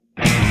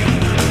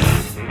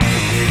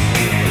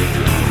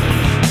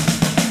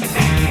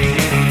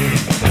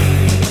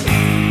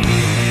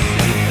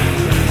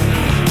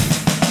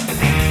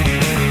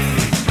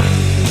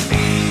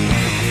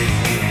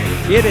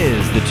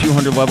the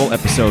 200 level,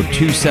 episode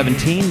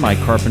 217. Mike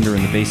Carpenter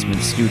in the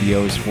basement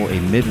studios for a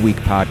midweek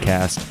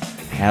podcast,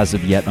 as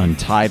of yet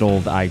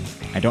untitled. I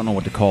don't know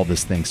what to call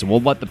this thing, so we'll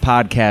let the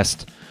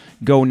podcast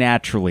go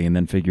naturally and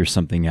then figure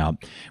something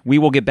out. We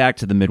will get back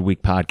to the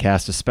midweek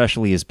podcast,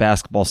 especially as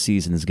basketball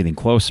season is getting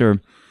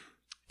closer.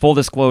 Full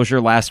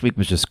disclosure, last week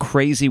was just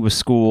crazy with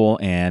school,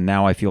 and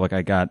now I feel like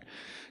I got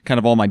kind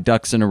of all my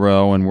ducks in a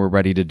row, and we're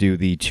ready to do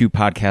the 2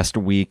 podcasts a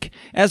week,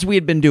 as we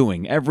had been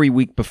doing every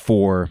week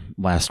before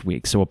last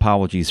week, so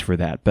apologies for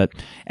that. But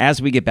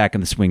as we get back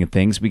in the swing of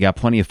things, we got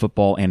plenty of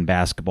football and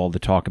basketball to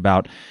talk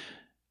about.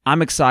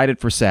 I'm excited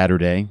for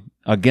Saturday.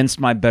 Against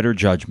my better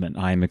judgment,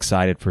 I'm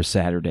excited for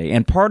Saturday.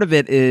 And part of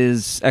it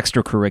is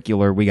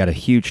extracurricular. We got a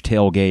huge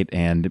tailgate,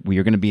 and we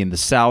are going to be in the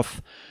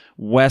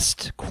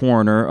southwest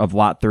corner of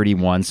Lot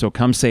 31, so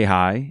come say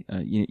hi.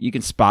 You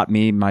can spot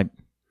me. My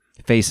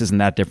face isn't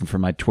that different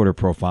from my Twitter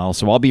profile,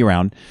 so I'll be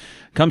around.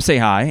 Come say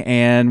hi,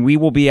 and we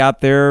will be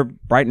out there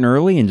bright and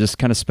early and just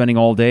kind of spending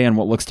all day on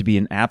what looks to be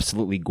an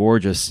absolutely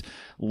gorgeous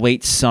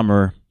late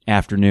summer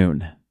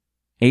afternoon.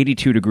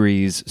 82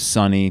 degrees,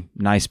 sunny,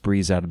 nice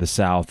breeze out of the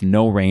south,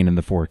 no rain in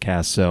the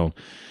forecast, so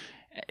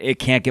it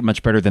can't get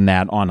much better than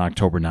that on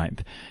October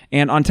 9th.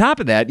 And on top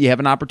of that, you have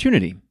an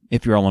opportunity.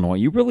 If you're Illinois,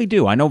 you really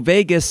do. I know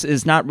Vegas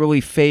is not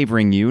really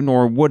favoring you,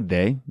 nor would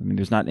they. I mean,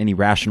 there's not any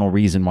rational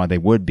reason why they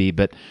would be,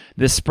 but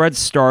this spread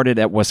started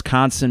at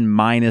Wisconsin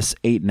minus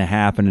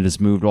 8.5, and it has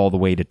moved all the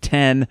way to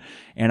 10,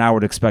 and I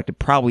would expect it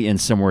probably in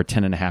somewhere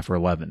 10.5 or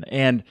 11.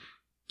 And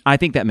I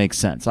think that makes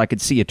sense. I could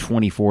see a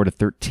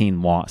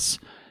 24-13 loss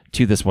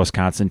to this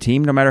Wisconsin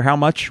team, no matter how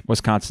much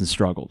Wisconsin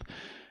struggled.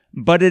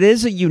 But it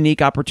is a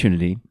unique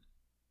opportunity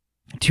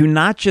to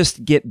not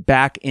just get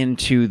back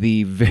into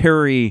the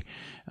very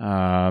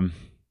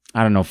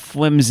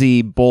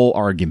flimsy bowl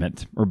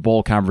argument or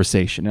bowl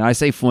conversation. And I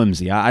say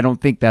flimsy. I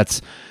don't think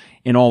that's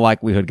in all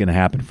likelihood going to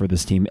happen for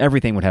this team.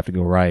 Everything would have to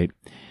go right.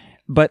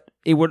 But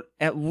it would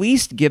at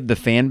least give the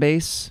fan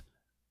base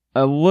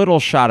a little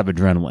shot of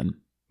adrenaline.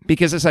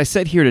 Because as I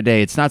said here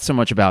today, it's not so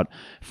much about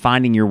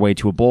finding your way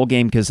to a bowl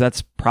game, because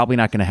that's probably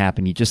not going to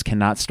happen. You just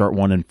cannot start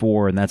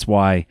 1-4, and that's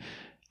why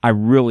I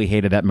really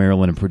hated that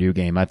Maryland and Purdue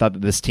game. I thought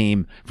that this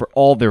team, for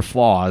all their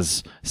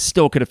flaws,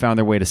 still could have found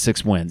their way to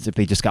 6 wins if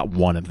they just got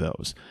one of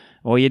those.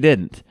 Well, you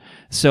didn't.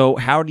 So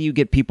how do you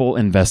get people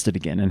invested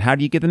again? And how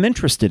do you get them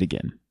interested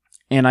again?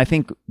 And I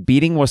think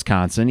beating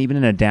Wisconsin, even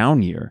in a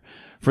down year,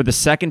 for the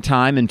second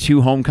time in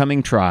 2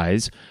 homecoming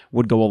tries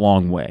would go a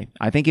long way.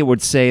 I think it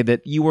would say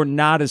that you were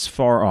not as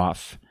far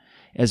off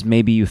as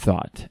maybe you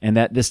thought, and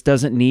that this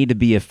doesn't need to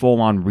be a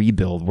full-on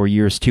rebuild where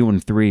years 2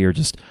 and 3 are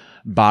just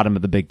bottom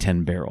of the Big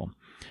Ten barrel.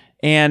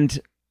 And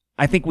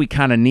I think we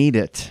kind of need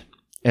it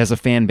as a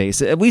fan base,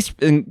 at least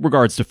in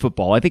regards to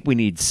football. I think we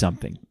need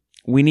something.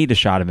 We need a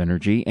shot of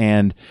energy,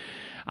 and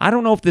I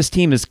don't know if this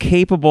team is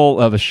capable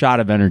of a shot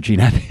of energy,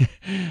 not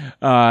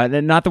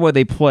the way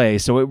they play.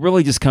 So it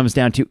really just comes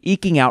down to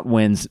eking out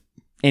wins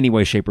any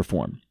way, shape, or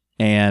form.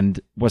 And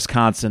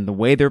Wisconsin, the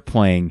way they're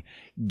playing,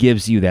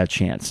 gives you that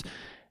chance.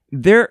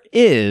 There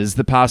is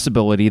the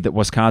possibility that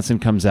Wisconsin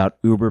comes out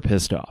uber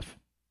pissed off,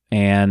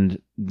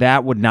 and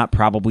that would not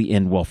probably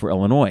end well for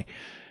Illinois.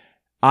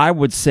 I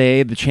would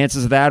say the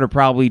chances of that are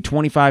probably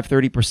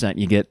 25-30%.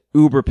 You get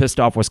uber pissed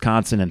off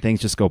Wisconsin and things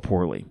just go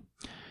poorly.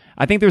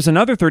 I think there's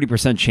another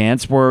 30%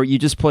 chance where you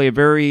just play a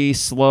very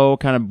slow,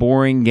 kind of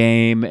boring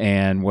game,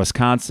 and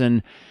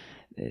Wisconsin,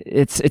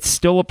 it's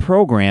still a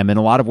program in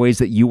a lot of ways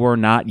that you are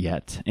not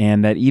yet,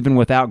 and that even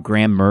without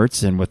Graham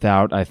Mertz and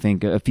without, I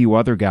think, a few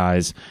other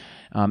guys,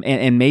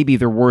 and maybe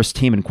their worst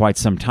team in quite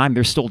some time,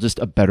 they're still just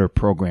a better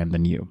program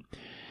than you.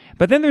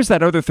 But then there's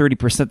that other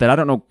 30% that I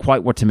don't know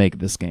quite what to make of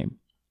this game.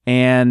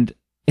 And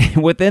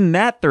within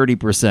that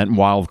 30%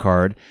 wild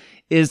card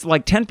is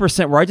like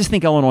 10% where I just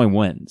think Illinois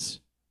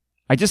wins.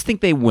 I just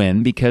think they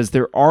win because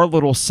there are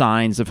little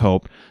signs of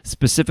hope,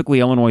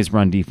 specifically Illinois'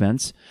 run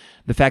defense,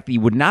 the fact that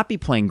you would not be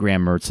playing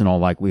Graham Mertz in all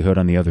likelihood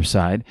on the other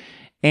side,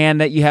 and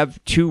that you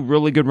have 2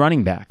 really good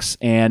running backs.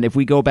 And if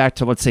we go back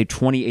to, let's say,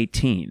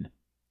 2018,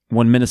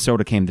 when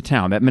Minnesota came to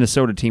town, that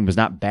Minnesota team was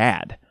not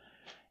bad,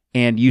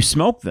 and you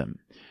smoked them.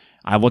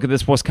 I look at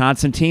this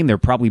Wisconsin team, they're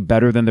probably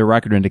better than their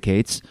record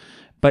indicates,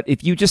 but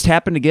if you just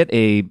happen to get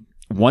a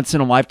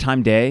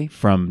once-in-a-lifetime day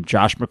from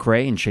Josh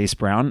McCray and Chase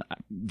Brown,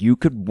 you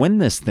could win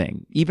this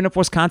thing, even if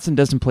Wisconsin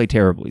doesn't play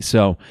terribly.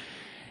 So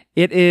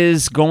it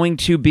is going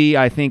to be,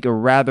 I think, a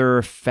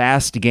rather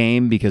fast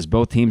game because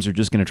both teams are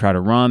just going to try to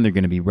run. They're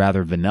going to be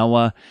rather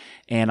vanilla.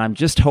 And I'm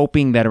just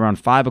hoping that around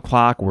 5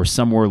 o'clock, we're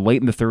somewhere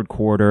late in the third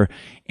quarter,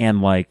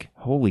 and like,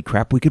 holy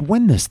crap, we could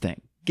win this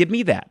thing. Give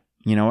me that.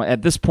 You know,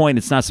 at this point,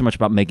 it's not so much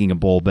about making a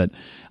bowl, but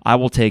I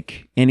will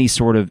take any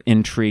sort of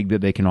intrigue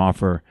that they can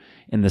offer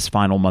in this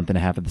final month and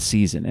a half of the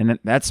season. And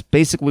that's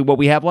basically what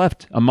we have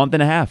left, a month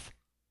and a half.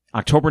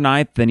 October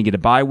 9th, then you get a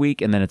bye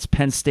week, and then it's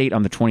Penn State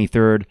on the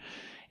 23rd,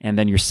 and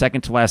then your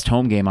second to last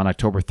home game on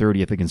October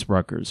 30th against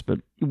Rutgers. But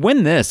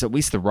win this, at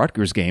least the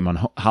Rutgers game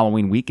on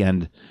Halloween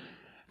weekend,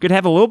 could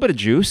have a little bit of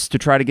juice to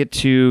try to get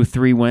to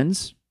 3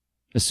 wins.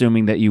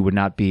 assuming that you would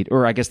not beat,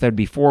 or I guess that would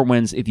be 4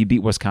 wins if you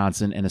beat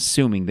Wisconsin and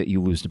assuming that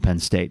you lose to Penn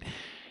State.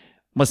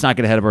 Let's not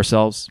get ahead of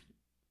ourselves.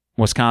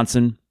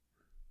 Wisconsin,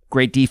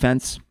 great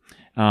defense.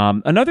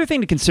 Another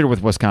thing to consider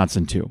with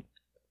Wisconsin, too.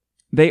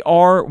 They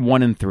are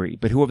 1-3,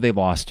 but who have they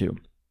lost to?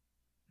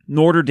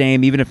 Notre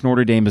Dame, even if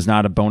Notre Dame is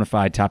not a bona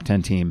fide top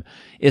 10 team,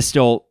 is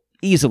still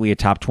easily a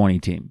top 20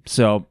 team.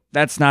 So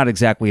that's not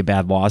exactly a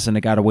bad loss, and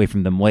it got away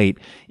from them late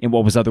in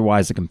what was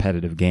otherwise a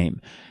competitive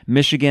game.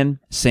 Michigan,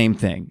 same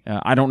thing.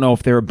 I don't know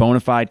if they're a bona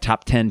fide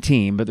top 10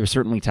 team, but they're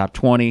certainly top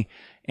 20,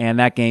 and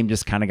that game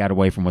just kind of got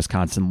away from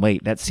Wisconsin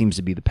late. That seems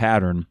to be the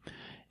pattern.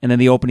 And then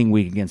the opening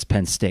week against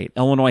Penn State.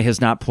 Illinois has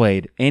not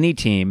played any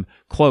team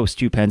close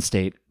to Penn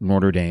State,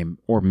 Notre Dame,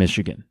 or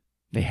Michigan.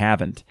 They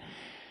haven't.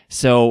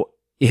 So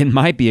it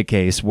might be a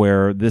case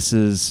where this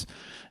is,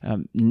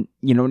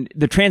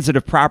 the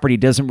transitive property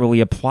doesn't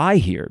really apply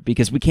here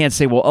because we can't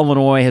say, well,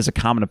 Illinois has a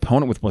common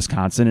opponent with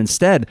Wisconsin.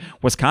 Instead,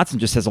 Wisconsin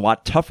just has a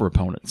lot tougher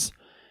opponents.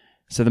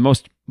 So the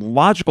most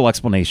logical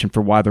explanation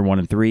for why they're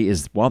 1-3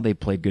 is, well, they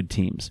played good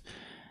teams.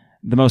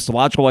 The most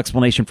logical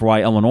explanation for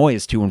why Illinois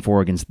is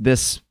 2-4 against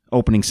this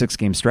opening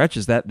 6-game stretch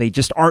is that they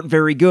just aren't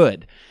very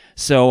good.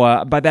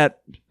 So by that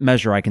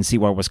measure, I can see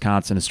why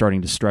Wisconsin is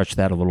starting to stretch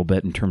that a little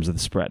bit in terms of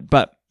the spread.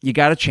 But you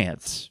got a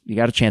chance. You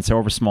got a chance,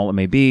 however small it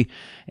may be.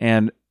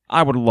 And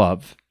I would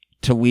love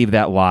to leave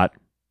that lot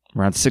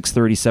around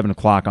 6:30, 7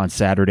 o'clock on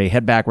Saturday,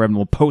 head back, we're having a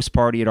little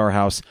post-party at our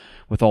house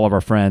with all of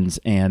our friends,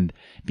 and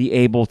be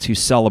able to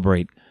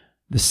celebrate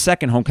the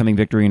second homecoming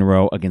victory in a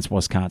row against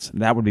Wisconsin.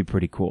 That would be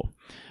pretty cool.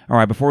 All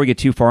right, before we get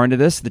too far into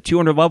this, the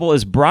 200 level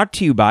is brought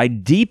to you by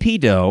DP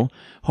Dough.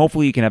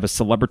 Hopefully you can have a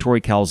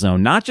celebratory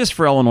calzone, not just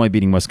for Illinois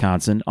beating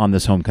Wisconsin on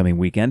this homecoming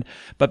weekend,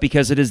 but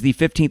because it is the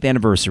 15th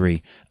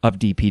anniversary of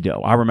DP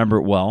Dough. I remember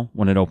it well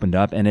when it opened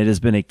up, and it has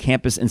been a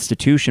campus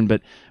institution.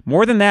 But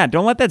more than that,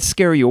 don't let that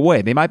scare you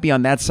away. They might be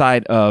on that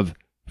side of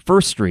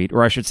First Street,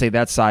 or I should say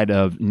that side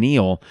of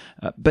Neal.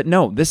 But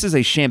no, this is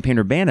a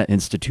Champaign-Urbana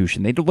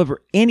institution. They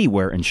deliver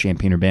anywhere in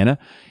Champaign-Urbana,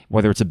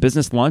 whether it's a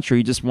business lunch or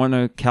you just want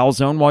a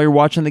calzone while you're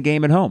watching the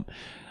game at home.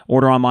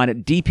 Order online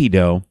at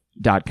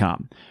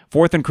dpdough.com.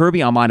 Fourth and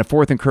Kirby, online at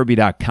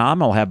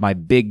fourthandkirby.com. I'll have my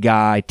Big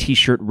Guy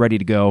t-shirt ready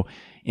to go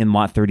in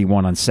Lot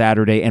 31 on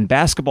Saturday, and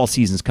basketball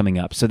season's coming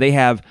up. So they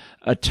have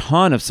a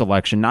ton of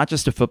selection, not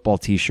just of football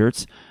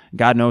t-shirts.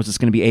 God knows it's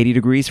going to be 80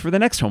 degrees for the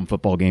next home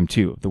football game,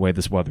 too, the way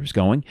this weather's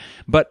going.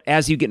 But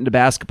as you get into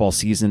basketball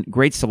season,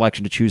 great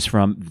selection to choose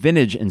from,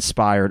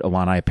 vintage-inspired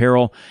Illini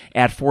apparel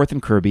at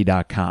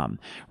fourthandkirby.com.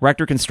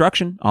 Rector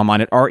Construction,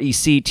 online at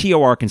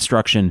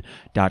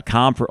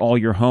rectorconstruction.com for all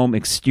your home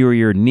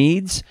exterior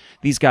needs.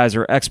 These guys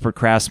are expert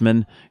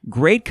craftsmen,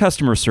 great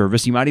customer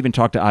service. You might even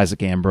talk to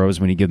Isaac Ambrose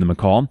when you give them a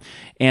call.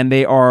 And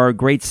they are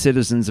great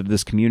citizens of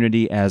this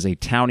community. As a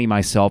townie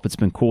myself, it's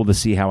been cool to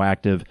see how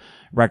active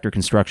Rector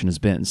Construction has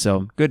been.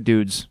 So good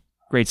dudes,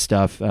 great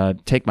stuff.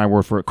 Take my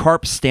word for it.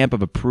 Carp's stamp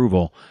of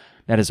approval.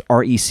 That is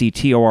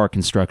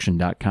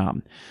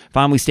rectorconstruction.com.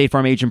 Finally, State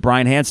Farm agent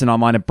Brian Hansen,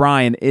 online at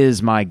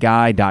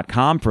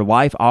brianismyguy.com for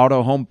life,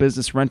 auto, home,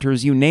 business,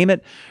 renters, you name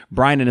it.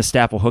 Brian and his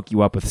staff will hook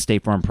you up with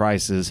State Farm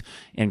prices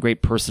and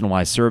great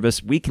personalized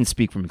service. We can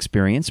speak from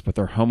experience with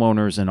our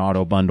homeowners and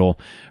auto bundle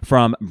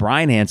from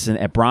Brian Hansen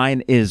at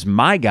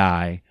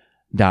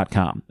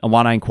brianismyguy.com.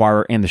 Illini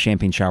Inquirer and the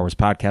Champagne Showers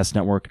Podcast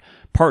Network,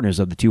 partners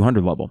of the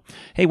 200 level.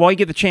 Hey, while you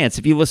get the chance,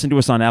 if you listen to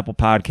us on Apple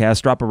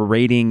Podcasts, drop a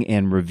rating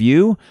and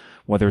review,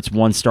 whether it's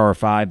 1 star or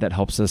 5. That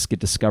helps us get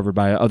discovered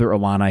by other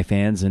Illini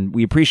fans, and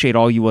we appreciate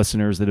all you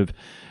listeners that have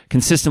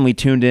consistently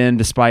tuned in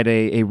despite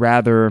a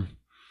rather,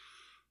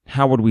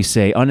 how would we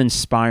say,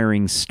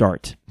 uninspiring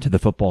start to the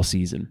football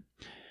season.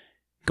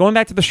 Going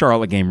back to the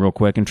Charlotte game real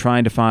quick and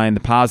trying to find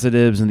the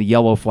positives and the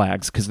yellow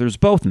flags, because there's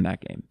both in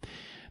that game.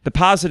 The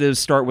positives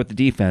start with the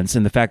defense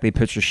and the fact they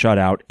pitched a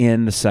shutout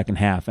in the second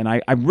half. And I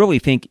really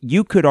think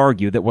you could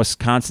argue that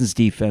Wisconsin's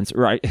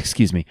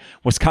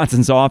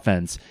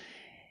offense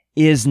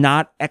is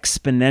not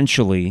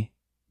exponentially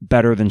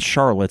better than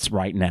Charlotte's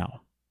right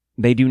now.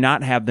 They do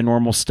not have the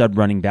normal stud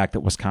running back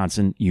that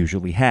Wisconsin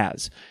usually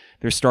has.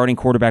 Their starting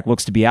quarterback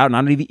looks to be out, and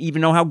I don't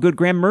even know how good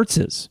Graham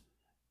Mertz is,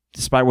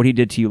 despite what he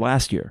did to you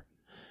last year.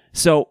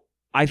 So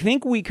I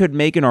think we could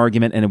make an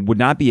argument, and it would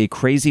not be a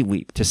crazy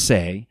leap to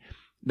say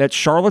that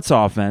Charlotte's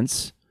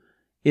offense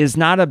is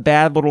not a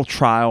bad little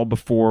trial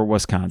before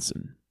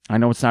Wisconsin. I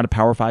know it's not a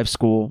Power 5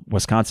 school.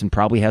 Wisconsin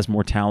probably has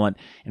more talent.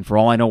 And for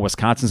all I know,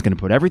 Wisconsin's going to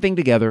put everything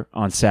together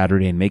on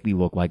Saturday and make me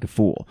look like a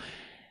fool.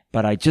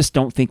 But I just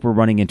don't think we're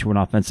running into an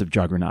offensive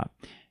juggernaut.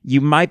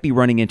 You might be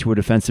running into a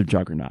defensive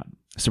juggernaut.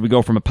 So we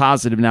go from a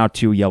positive now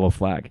to a yellow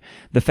flag.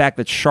 The fact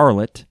that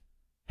Charlotte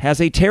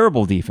has a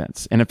terrible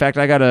defense. And in fact,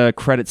 I got to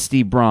credit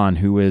Steve Braun,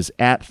 who is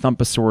at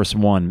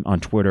Thumpasaurus1 on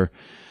Twitter,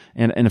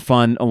 and a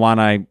fun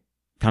Illini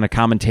kind of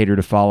commentator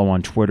to follow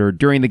on Twitter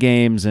during the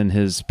games, and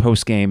his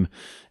post-game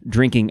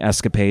drinking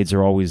escapades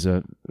are always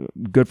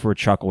good for a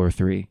chuckle or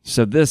 3.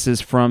 So this is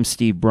from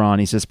Steve Braun.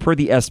 He says, per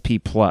the SP+,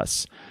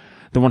 the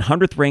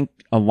 100th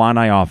ranked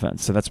Illini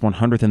offense, so that's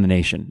 100th in the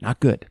nation, not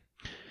good,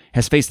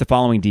 has faced the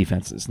following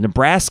defenses.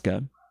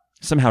 Nebraska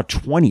somehow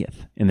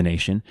 20th in the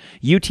nation.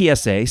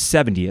 UTSA,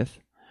 70th.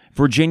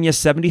 Virginia,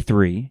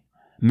 73.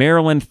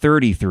 Maryland,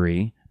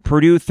 33.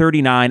 Purdue,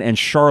 39. And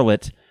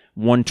Charlotte,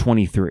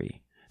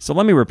 123. So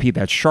let me repeat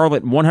that.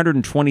 Charlotte,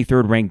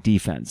 123rd ranked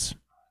defense.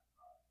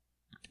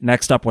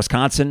 Next up,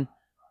 Wisconsin,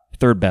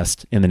 third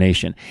best in the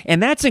nation.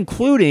 And that's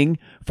including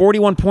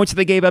 41 points that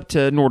they gave up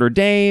to Notre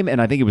Dame,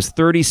 and I think it was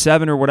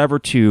 37 or whatever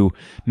to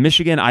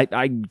Michigan.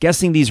 I'm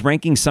guessing these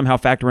rankings somehow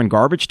factor in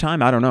garbage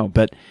time. I don't know.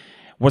 But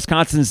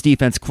Wisconsin's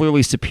defense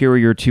clearly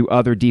superior to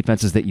other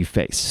defenses that you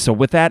face. So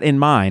with that in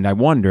mind, I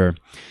wonder,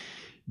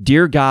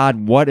 dear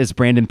God, what is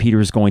Brandon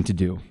Peters going to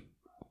do?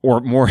 Or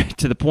more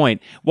to the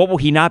point, what will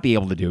he not be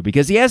able to do?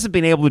 Because he hasn't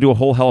been able to do a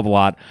whole hell of a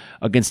lot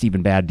against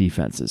even bad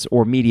defenses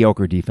or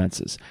mediocre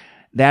defenses.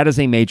 That is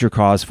a major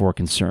cause for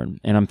concern.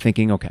 And I'm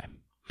thinking, okay,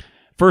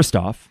 first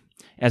off,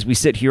 as we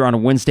sit here on a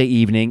Wednesday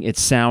evening, it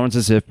sounds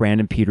as if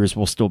Brandon Peters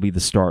will still be the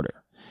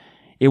starter.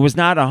 It was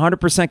not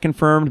 100%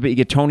 confirmed, but you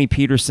get Tony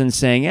Peterson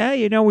saying,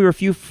 we were a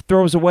few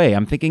throws away.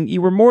 I'm thinking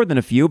you were more than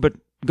a few, but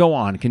go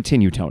on,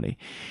 continue, Tony.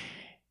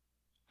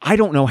 I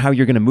don't know how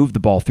you're going to move the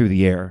ball through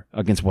the air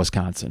against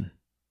Wisconsin.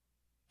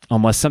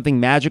 Unless something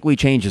magically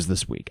changes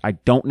this week. I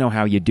don't know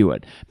how you do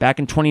it. Back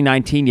in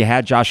 2019, you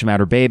had Josh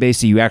Imatorbhebhe,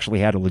 so you actually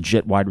had a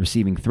legit wide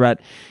receiving threat.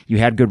 You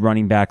had good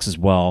running backs as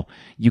well.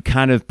 You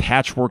kind of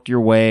patchworked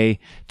your way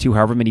to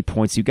however many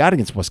points you got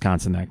against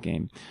Wisconsin that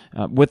game,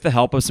 with the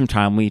help of some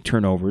timely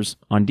turnovers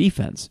on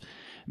defense.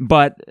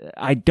 But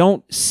I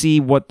don't see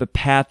what the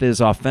path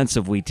is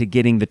offensively to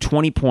getting the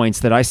 20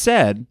 points that I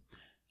said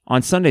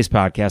on Sunday's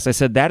podcast. I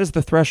said that is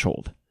the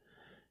threshold.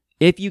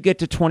 If you get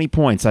to 20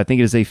 points, I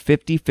think it is a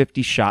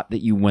 50-50 shot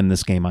that you win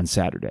this game on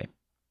Saturday.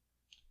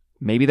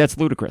 Maybe that's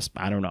ludicrous.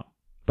 I don't know.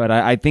 But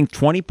I think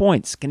 20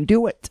 points can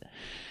do it.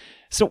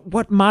 So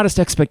what modest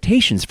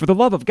expectations? For the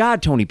love of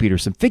God, Tony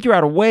Peterson, figure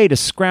out a way to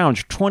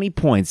scrounge 20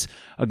 points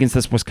against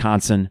this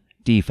Wisconsin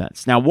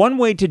defense. Now, one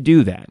way to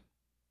do that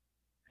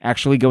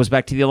actually goes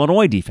back to the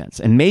Illinois defense.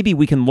 And maybe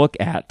we can look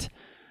at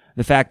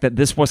the fact that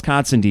this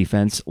Wisconsin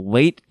defense,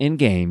 late in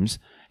games,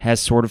 has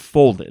sort of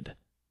folded.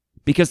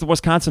 Because the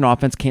Wisconsin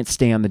offense can't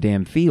stay on the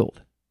damn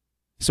field.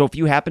 So if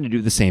you happen to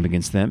do the same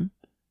against them,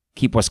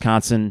 keep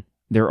Wisconsin,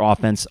 their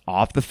offense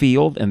off the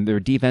field and their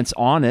defense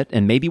on it,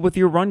 and maybe with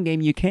your run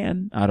game you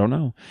can, I don't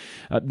know.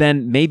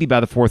 Then maybe by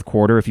the fourth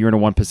quarter, if you're in a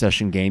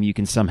one-possession game, you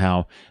can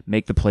somehow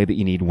make the play that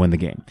you need to win the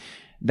game.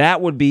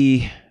 That would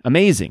be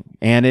amazing,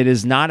 and it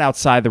is not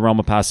outside the realm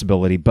of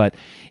possibility, but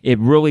it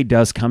really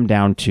does come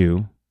down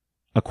to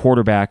a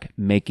quarterback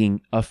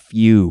making a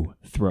few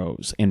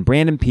throws. And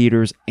Brandon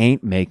Peters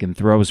ain't making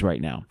throws right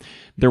now.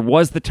 There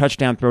was the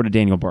touchdown throw to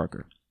Daniel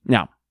Barker.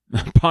 Now,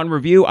 upon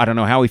review, I don't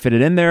know how he fit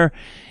it in there.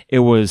 It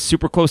was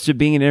super close to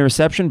being an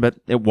interception, but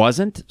it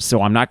wasn't.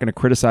 So I'm not going to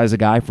criticize a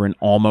guy for an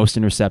almost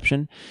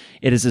interception.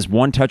 It is his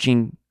one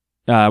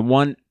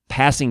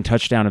passing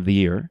touchdown of the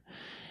year.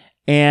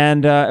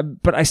 And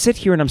but I sit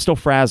here and I'm still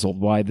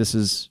frazzled why this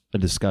is a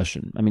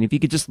discussion. I mean, if you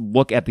could just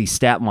look at the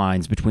stat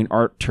lines between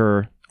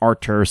Artur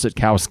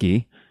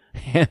Sitkowski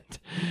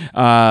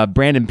and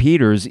Brandon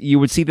Peters, you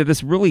would see that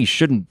this really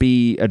shouldn't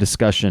be a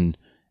discussion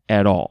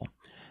at all.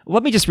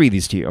 Let me just read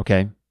these to you,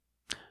 okay?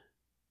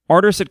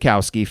 Artur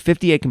Sitkowski,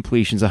 58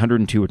 completions,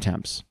 102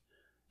 attempts.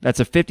 That's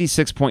a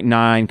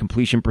 56.9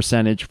 completion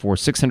percentage for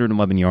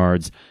 611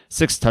 yards,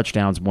 6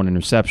 touchdowns, 1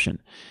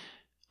 interception.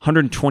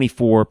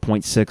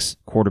 124.6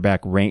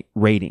 quarterback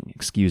rating,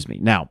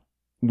 Now,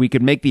 we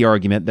could make the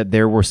argument that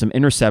there were some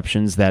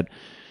interceptions that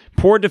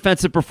poor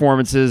defensive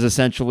performances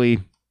essentially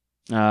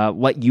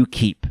let you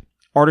keep.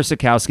 Artur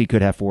Sitkowski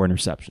could have 4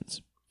 interceptions.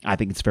 I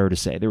think it's fair to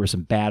say. There were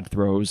some bad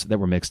throws that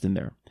were mixed in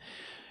there.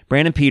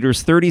 Brandon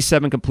Peters,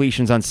 37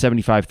 completions on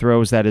 75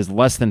 throws. That is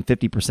less than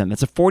 50%.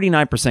 That's a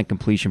 49%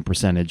 completion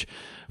percentage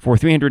for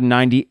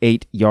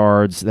 398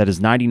 yards. That is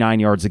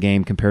 99 yards a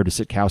game compared to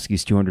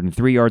Sitkowski's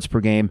 203 yards per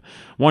game.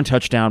 1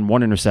 touchdown,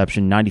 1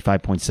 interception,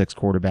 95.6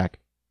 quarterback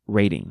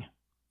rating.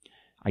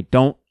 I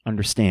don't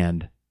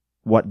understand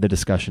what the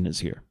discussion is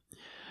here.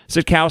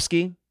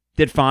 Sitkowski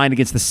did fine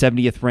against the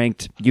 70th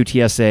ranked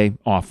UTSA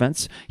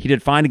offense. He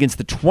did fine against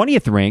the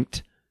 20th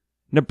ranked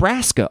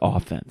Nebraska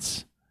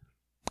offense.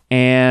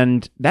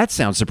 And that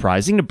sounds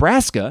surprising.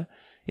 Nebraska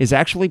is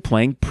actually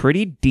playing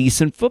pretty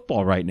decent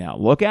football right now.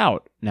 Look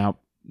out. Now,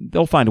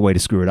 they'll find a way to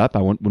screw it up.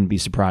 I wouldn't be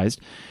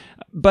surprised.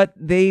 But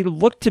they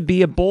look to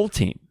be a bowl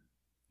team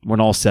when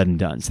all's said and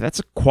done. So that's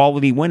a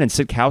quality win, and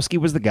Sitkowski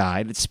was the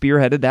guy that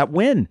spearheaded that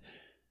win.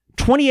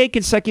 28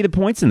 consecutive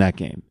points in that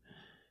game.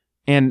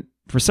 And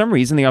for some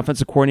reason, the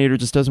offensive coordinator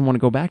just doesn't want to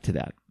go back to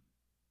that.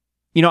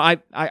 You know,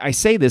 I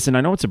say this, and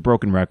I know it's a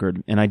broken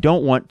record, and I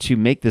don't want to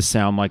make this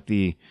sound like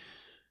the,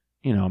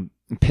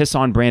 piss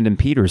on Brandon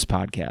Peters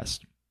podcast.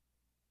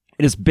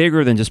 It is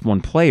bigger than just one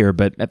player,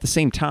 but at the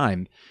same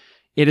time,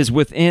 it is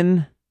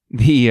within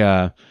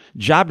the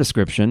job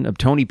description of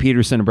Tony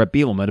Peterson and Bret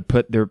Bielema to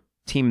put their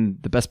team in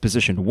the best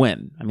position to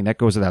win. I mean, that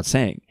goes without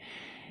saying.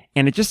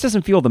 And it just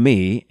doesn't feel to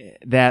me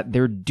that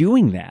they're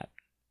doing that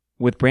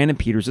with Brandon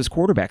Peters as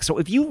quarterback. So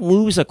if you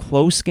lose a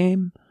close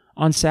game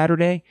on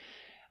Saturday,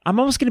 I'm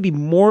almost going to be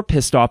more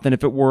pissed off than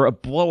if it were a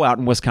blowout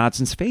in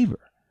Wisconsin's favor.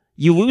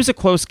 You lose a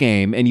close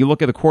game and you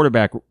look at the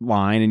quarterback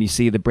line and you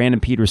see that Brandon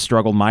Peters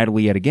struggled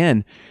mightily yet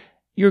again.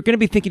 You're going to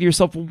be thinking to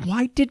yourself, well,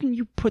 why didn't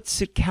you put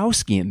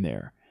Sitkowski in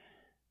there?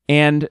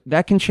 And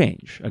that can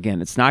change.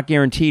 Again, it's not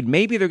guaranteed.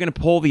 Maybe they're going to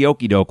pull the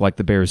okie doke like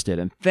the Bears did.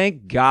 And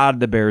thank God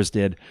the Bears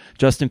did.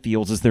 Justin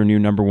Fields is their new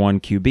number one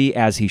QB,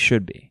 as he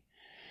should be.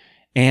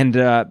 And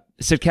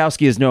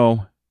Sitkowski is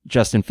no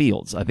Justin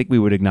Fields. I think we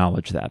would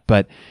acknowledge that.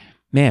 But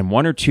man,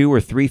 1 or 2 or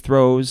 3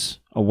 throws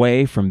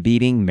away from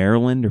beating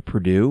Maryland or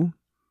Purdue,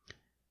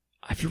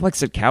 I feel like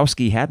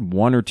Sitkowski had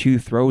 1 or 2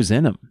 throws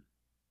in him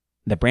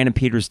that Brandon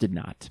Peters did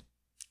not.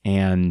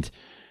 And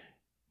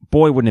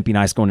boy, wouldn't it be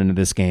nice going into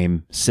this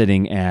game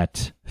sitting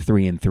at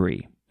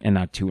 3-3 and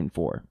not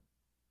 2-4.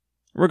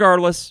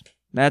 Regardless,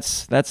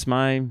 that's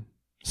my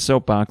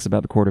soapbox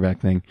about the quarterback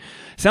thing.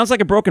 Sounds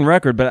like a broken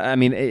record, but I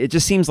mean, it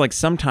just seems like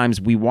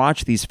sometimes we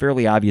watch these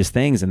fairly obvious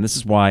things, and this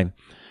is why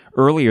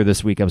earlier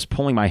this week I was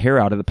pulling my hair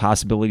out at the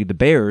possibility the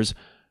Bears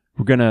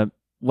were going to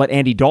let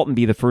Andy Dalton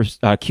be the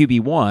first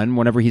QB1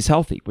 whenever he's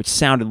healthy, which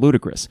sounded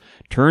ludicrous.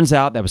 Turns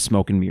out that was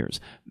smoke and mirrors.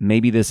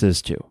 Maybe this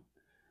is too.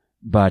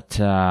 But,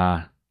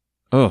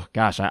 oh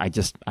gosh, I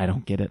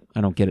don't get it.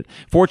 I don't get it.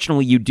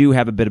 Fortunately, you do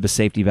have a bit of a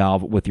safety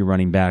valve with your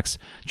running backs.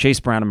 Chase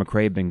Brown and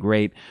McCray have been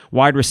great.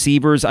 Wide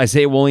receivers,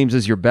 Isaiah Williams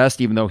is your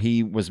best, even though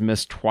he was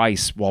missed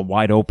twice while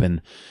wide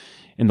open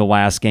in the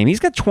last game. He's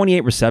got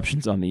 28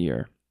 receptions on the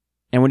year.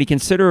 And when you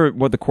consider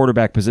what the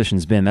quarterback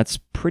position's been, that's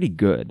pretty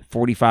good.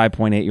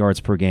 45.8 yards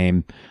per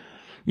game.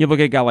 You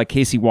look at a guy like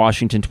Casey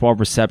Washington, 12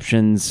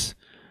 receptions.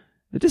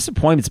 The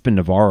disappointment's been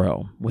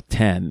Navarro with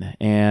 10,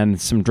 and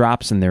some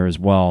drops in there as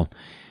well.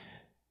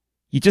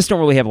 You just don't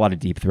really have a lot of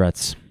deep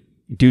threats.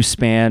 Deuce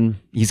Spann,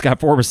 he's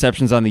got 4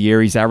 receptions on the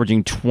year. He's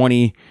averaging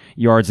 20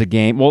 yards a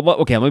game. Well,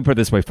 okay, let me put it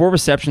this way. 4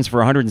 receptions for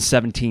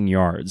 117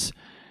 yards.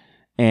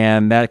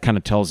 And that kind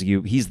of tells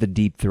you he's the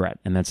deep threat,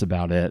 and that's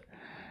about it.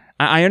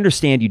 I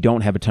understand you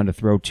don't have a ton to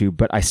throw to,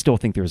 but I still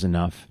think there's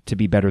enough to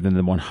be better than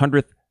the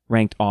 100th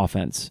ranked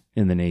offense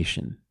in the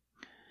nation.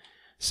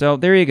 So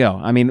there you go.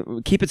 I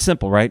mean, keep it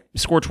simple, right?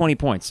 Score 20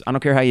 points. I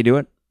don't care how you do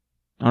it.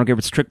 I don't care if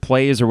it's trick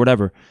plays or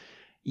whatever.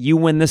 You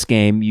win this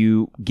game,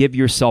 you give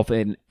yourself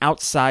an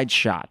outside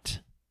shot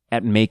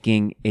at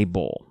making a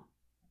bowl.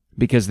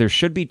 Because there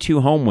should be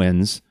 2 home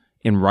wins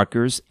in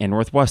Rutgers and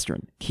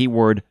Northwestern.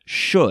 Keyword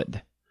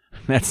should.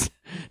 That's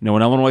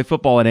knowing Illinois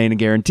football, it ain't a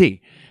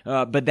guarantee.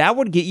 But that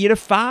would get you to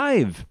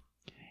 5.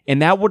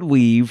 And that would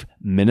leave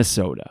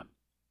Minnesota.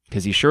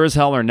 Because you sure as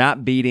hell are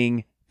not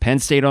beating Penn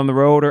State on the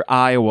road or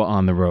Iowa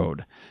on the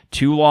road.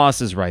 2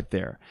 losses right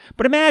there.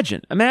 But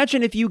imagine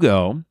if you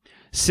go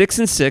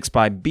 6-6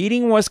 by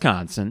beating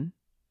Wisconsin,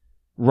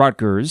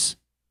 Rutgers,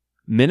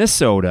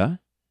 Minnesota,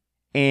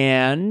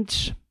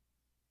 and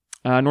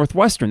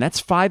Northwestern. That's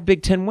 5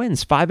 Big Ten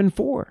wins,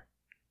 5-4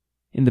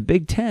 in the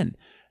Big Ten.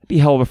 That'd be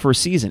a hell of a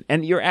first season.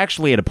 And you're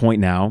actually at a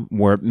point now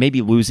where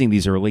maybe losing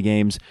these early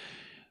games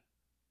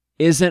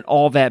isn't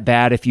all that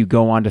bad if you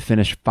go on to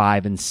finish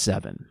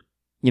 5-7.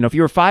 You know, if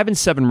you're a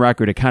 5-7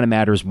 record, it kind of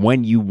matters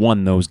when you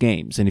won those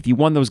games. And if you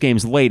won those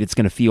games late, it's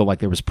going to feel like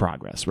there was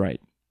progress,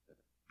 right?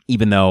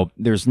 Even though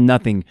there's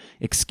nothing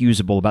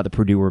excusable about the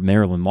Purdue or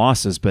Maryland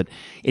losses, but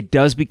it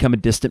does become a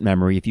distant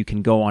memory if you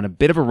can go on a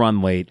bit of a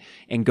run late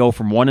and go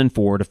from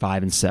 1-4 to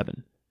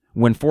 5-7.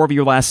 Win 4 of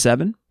your last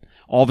 7,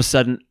 all of a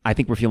sudden, I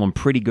think we're feeling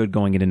pretty good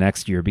going into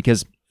next year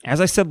because,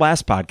 as I said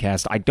last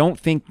podcast, I don't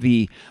think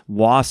the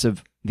loss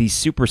of these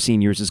super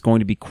seniors is going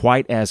to be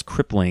quite as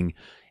crippling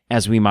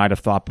as we might have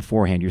thought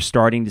beforehand. You're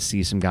starting to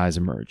see some guys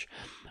emerge.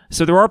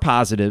 So there are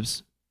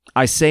positives.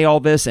 I say all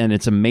this, and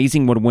it's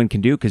amazing what a win can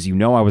do because you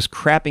know I was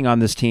crapping on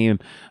this team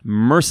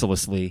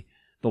mercilessly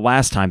the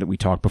last time that we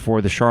talked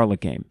before the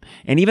Charlotte game.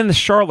 And even the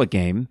Charlotte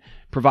game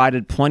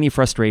provided plenty of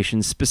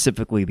frustration,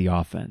 specifically the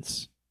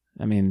offense.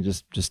 I mean,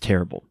 just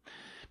terrible.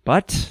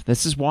 But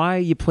this is why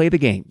you play the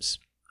games.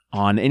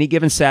 On any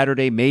given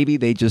Saturday, maybe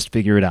they just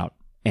figure it out.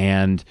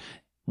 And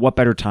what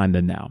better time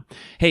than now?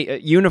 Hey,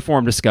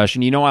 uniform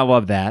discussion. You know I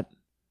love that.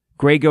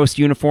 Gray Ghost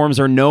uniforms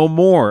are no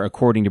more,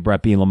 according to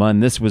Bret Bielema,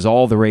 and this was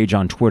all the rage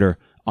on Twitter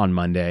on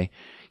Monday.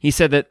 He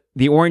said that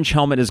the orange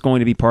helmet is going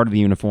to be part of the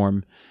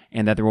uniform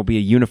and that there will be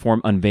a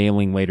uniform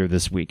unveiling later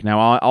this week.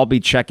 Now, I'll be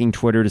checking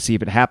Twitter to see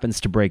if it happens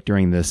to break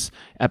during this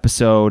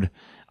episode.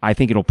 I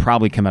think it'll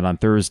probably come out on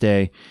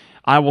Thursday.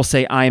 I will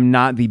say I am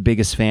not the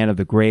biggest fan of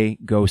the Gray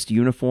Ghost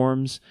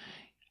uniforms.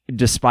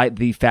 Despite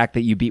the fact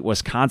that you beat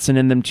Wisconsin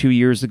in them 2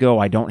 years ago,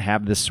 I don't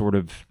have this sort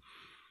of,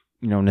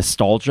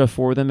 nostalgia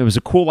for them. It was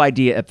a cool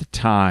idea at the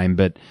time,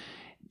 but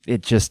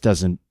it just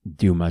doesn't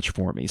do much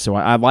for me. So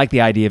I like the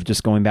idea of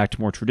just going back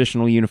to more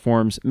traditional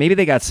uniforms. Maybe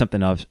they got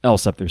something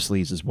else up their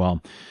sleeves as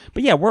well.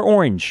 But yeah, we're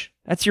orange.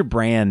 That's your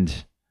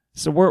brand.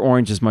 So we're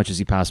orange as much as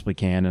you possibly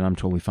can, and I'm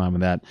totally fine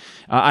with that.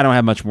 I don't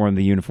have much more on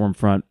the uniform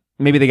front.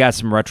 Maybe they got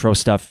some retro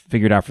stuff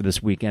figured out for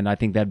this weekend. I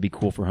think that'd be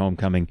cool for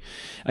homecoming.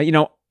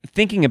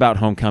 Thinking about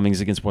homecomings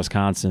against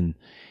Wisconsin,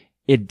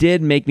 it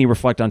did make me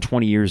reflect on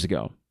 20 years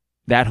ago,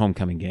 that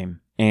homecoming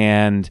game.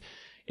 And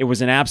It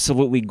was an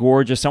absolutely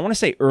gorgeous, I want to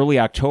say early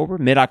October,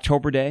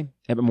 mid-October day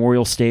at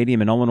Memorial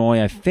Stadium in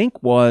Illinois. I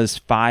think was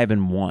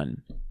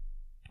 5-1.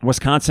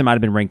 Wisconsin might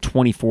have been ranked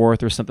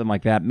 24th or something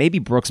like that. Maybe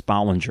Brooks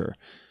Bollinger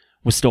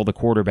was still the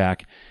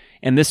quarterback.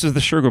 And this was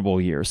the Sugar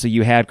Bowl year. So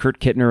you had Kurt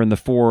Kittner and the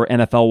 4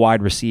 NFL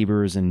wide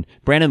receivers and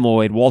Brandon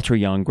Lloyd, Walter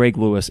Young, Greg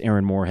Lewis,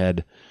 Aaron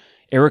Moorhead,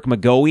 Eric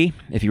McGoey,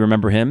 if you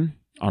remember him,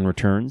 on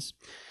returns,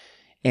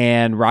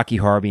 and Rocky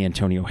Harvey,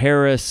 Antonio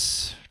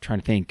Harris. Trying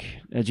to think.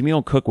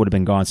 Jameel Cook would have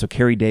been gone. So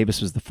Kerry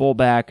Davis was the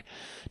fullback.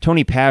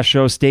 Tony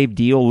Pashos, Dave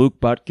Deal, Luke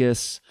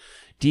Butkus.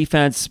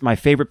 Defense, my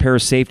favorite pair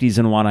of safeties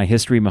in Illini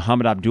history,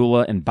 Muhammad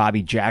Abdullah and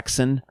Bobby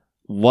Jackson.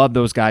 Love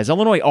those guys.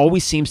 Illinois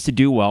always seems to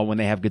do well when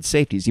they have good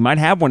safeties. You might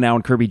have one now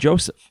in Kirby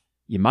Joseph.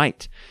 You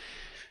might.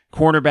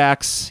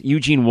 Cornerbacks,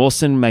 Eugene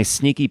Wilson, my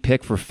sneaky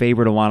pick for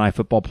favorite Illini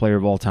football player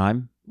of all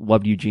time.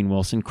 Loved Eugene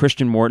Wilson.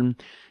 Christian Morton,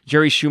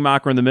 Jerry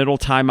Schumacher in the middle,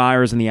 Ty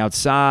Myers on the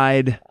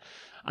outside.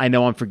 I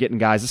know I'm forgetting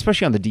guys,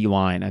 especially on the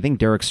D-line. I think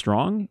Derek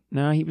Strong.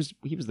 No, he was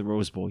the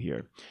Rose Bowl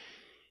here.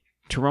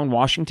 Tyrone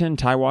Washington,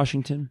 Ty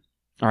Washington.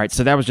 All right,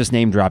 so that was just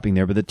name dropping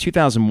there. But the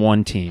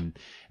 2001 team,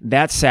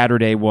 that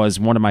Saturday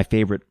was one of my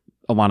favorite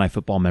Illini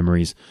football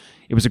memories.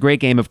 It was a great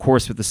game, of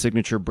course, with the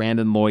signature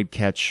Brandon Lloyd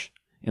catch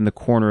in the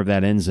corner of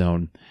that end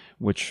zone,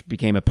 which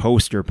became a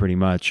poster pretty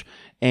much.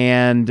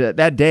 And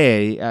that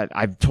day,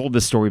 I've told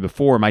this story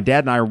before, my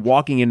dad and I are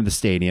walking into the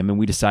stadium and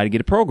we decided to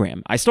get a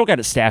program. I still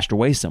got it stashed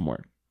away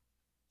somewhere.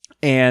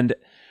 And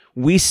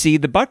we see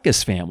the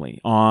Butkus family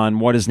on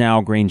what is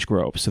now Grange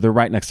Grove. So they're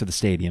right next to the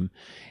stadium.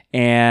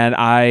 And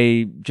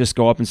I just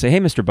go up and say, "Hey,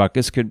 Mr.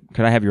 Butkus,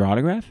 could I have your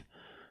autograph?"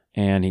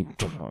 And he,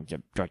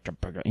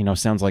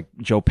 sounds like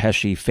Joe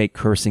Pesci fake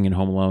cursing in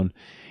Home Alone.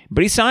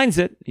 But he signs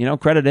it,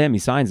 credit to him, he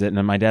signs it. And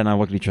then my dad and I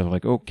looked at each other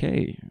like,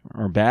 okay,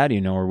 or bad,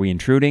 are we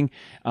intruding?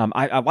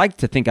 I like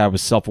to think I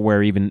was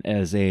self-aware even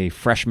as a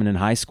freshman in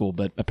high school,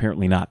 but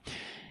apparently not.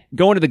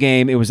 Going to the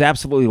game, it was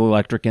absolutely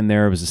electric in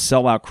there. It was a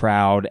sellout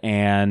crowd.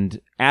 And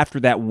after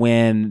that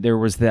win, there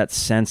was that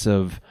sense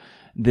of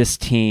this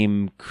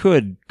team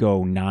could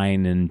go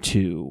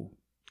 9-2,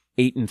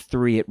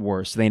 8-3 at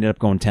worst. They ended up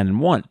going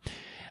 10-1.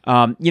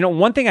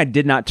 One thing I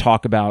did not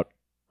talk about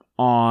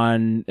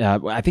on,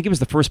 I think it was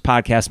the first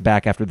podcast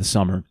back after the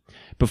summer,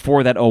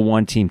 before that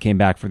 0-1 team came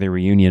back for their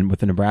reunion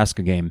with the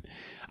Nebraska game.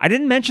 I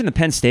didn't mention the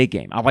Penn State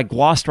game. I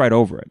glossed right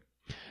over it.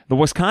 The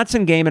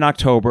Wisconsin game in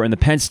October and the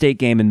Penn State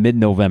game in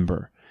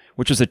mid-November,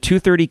 which was a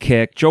 2:30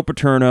 kick. Joe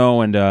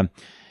Paterno and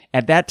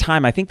at that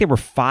time, I think they were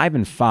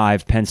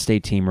 5-5 Penn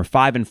State team, or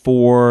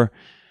 5-4,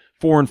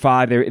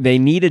 4-5. They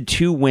needed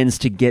 2 wins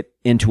to get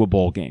into a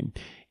bowl game.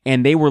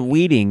 And they were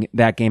leading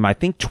that game, I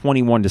think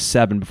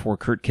 21-7 before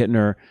Kurt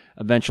Kittner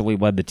eventually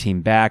led the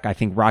team back. I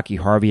think Rocky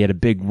Harvey had a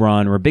big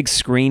run or a big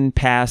screen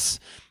catch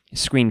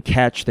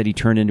that he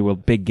turned into a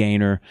big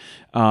gainer.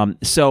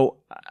 So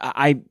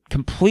I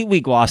completely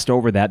glossed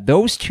over that.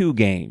 Those 2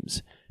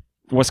 games,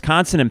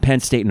 Wisconsin and Penn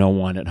State in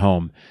 0-1 at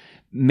home,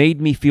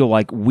 made me feel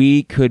like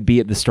we could be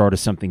at the start of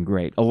something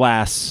great.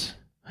 Alas,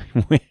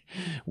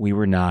 we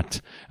were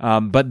not.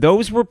 But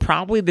those were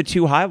probably the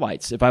 2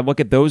 highlights. If I look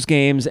at those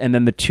games and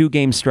then the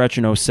 2-game stretch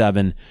in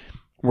 2007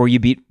 where you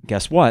beat,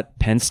 guess what,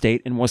 Penn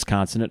State and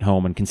Wisconsin at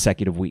home in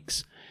consecutive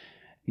weeks.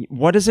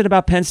 What is it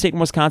about Penn State and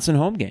Wisconsin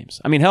home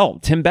games? I mean, hell,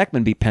 Tim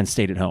Beckman beat Penn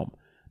State at home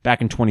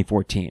back in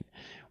 2014.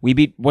 We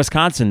beat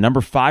Wisconsin,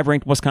 number 5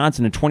 ranked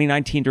Wisconsin in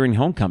 2019 during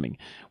homecoming.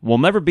 We'll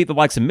never beat the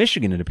likes of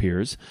Michigan, it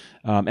appears,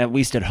 at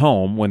least at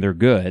home when they're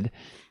good.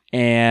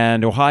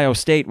 And Ohio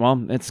State,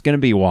 well, it's going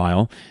to be a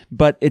while.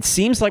 But it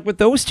seems like with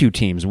those 2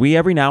 teams, we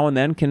every now and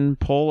then can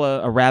pull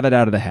a rabbit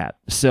out of the hat.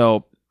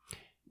 So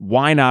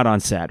why not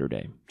on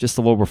Saturday? Just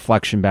a little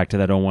reflection back to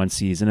that 0-1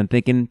 season and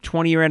thinking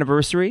 20-year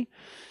anniversary,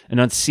 an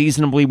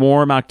unseasonably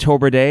warm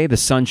October day, the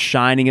sun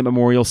shining at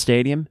Memorial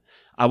Stadium.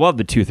 I love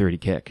the 2:30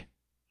 kick.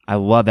 I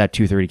love that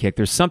 2:30 kick.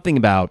 There's something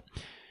about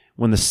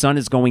when the sun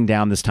is going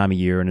down this time of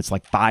year and it's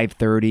like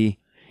 5:30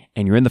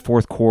 and you're in the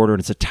fourth quarter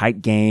and it's a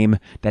tight game,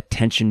 that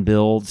tension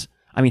builds.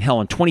 I mean, hell,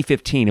 in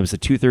 2015, it was a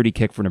 2:30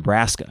 kick for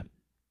Nebraska.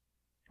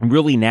 A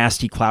really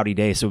nasty, cloudy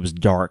day, so it was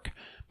dark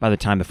by the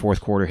time the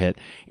fourth quarter hit,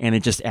 and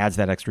it just adds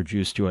that extra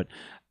juice to it.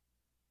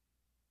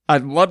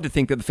 I'd love to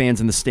think that the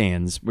fans in the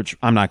stands, which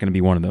I'm not going to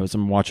be one of those,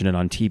 I'm watching it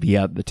on TV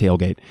at the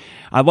tailgate.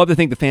 I'd love to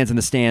think the fans in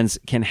the stands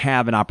can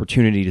have an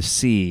opportunity to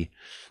see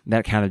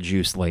that kind of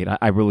juice late.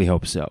 I really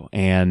hope so.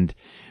 And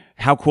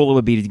how cool it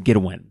would be to get a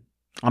win.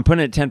 I'm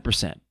putting it at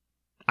 10%.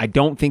 I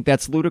don't think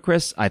that's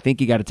ludicrous. I think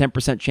you got a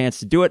 10% chance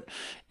to do it,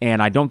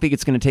 and I don't think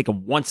it's going to take a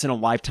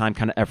once-in-a-lifetime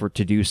kind of effort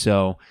to do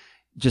so,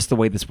 just the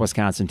way this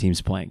Wisconsin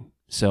team's playing.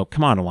 So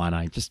come on,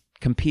 Illini. Just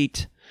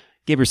compete.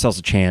 Give yourselves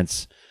a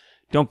chance.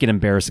 Don't get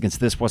embarrassed against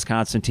this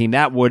Wisconsin team.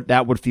 That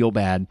would feel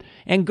bad.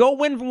 And go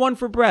win one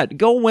for Bret.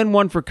 Go win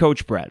one for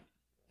Coach Bret.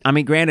 I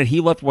mean, granted, he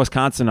left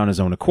Wisconsin on his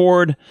own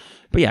accord,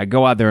 but yeah,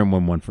 go out there and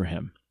win one for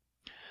him.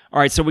 All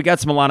right, so we got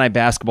some Illini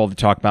basketball to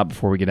talk about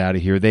before we get out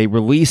of here. They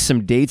released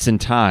some dates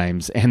and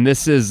times, and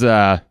this is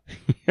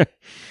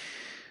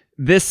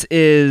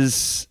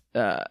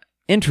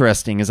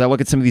interesting as I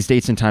look at some of these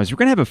dates and times. We're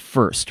going to have a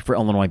first for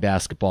Illinois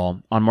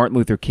basketball on Martin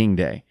Luther King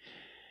Day.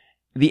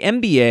 The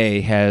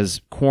NBA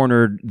has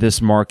cornered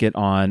this market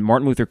on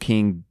Martin Luther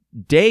King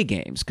Day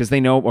games because they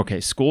know,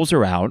 okay, schools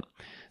are out,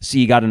 so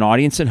you got an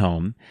audience at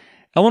home.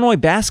 Illinois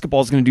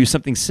basketball is going to do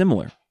something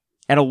similar.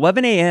 At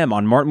 11 a.m.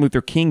 on Martin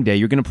Luther King Day,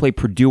 you're going to play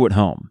Purdue at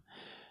home.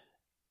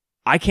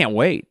 I can't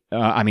wait.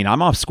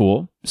 I'm off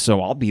school,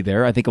 so I'll be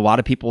there. I think a lot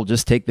of people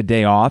just take the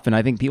day off, and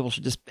I think people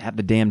should just have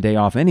the damn day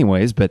off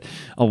anyways. But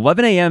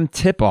 11 a.m.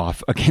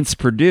 tip-off against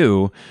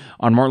Purdue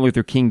on Martin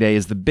Luther King Day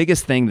is the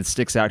biggest thing that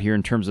sticks out here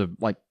in terms of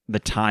like the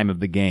time of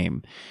the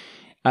game.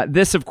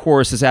 This, of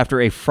course, is after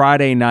a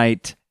Friday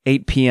night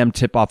 8 p.m.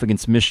 tip-off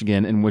against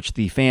Michigan, in which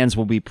the fans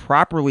will be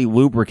properly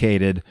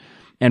lubricated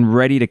and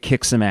ready to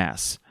kick some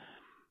ass.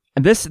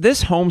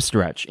 This home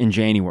stretch in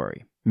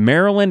January,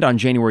 Maryland on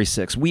January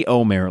 6th. We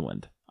owe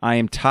Maryland. I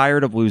am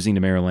tired of losing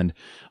to Maryland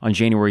on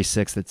January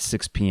 6th at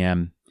 6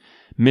 p.m.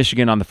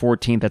 Michigan on the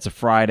 14th. That's a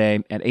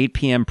Friday at 8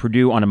 p.m.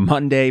 Purdue on a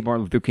Monday,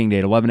 Martin Luther King Day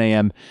at 11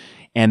 a.m.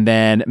 And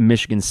then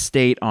Michigan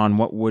State on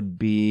what would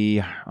be,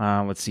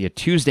 a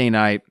Tuesday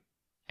night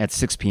at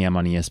 6 p.m.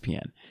 on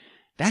ESPN.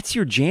 That's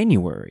your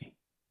January.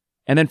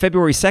 And then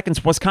February 2nd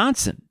is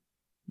Wisconsin.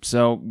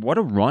 So what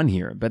a run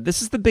here. But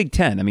this is the Big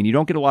Ten. I mean, you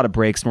don't get a lot of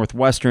breaks.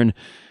 Northwestern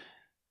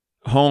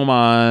home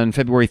on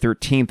February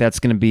 13th. That's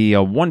going to be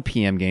a 1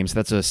 p.m. game, so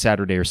that's a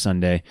Saturday or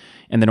Sunday.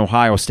 And then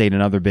Ohio State,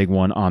 another big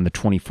one on the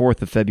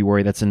 24th of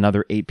February. That's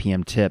another 8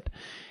 p.m. tip.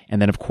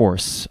 And then, of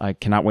course, I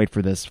cannot wait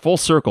for this. Full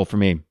circle for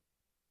me.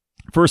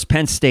 First,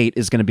 Penn State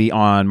is going to be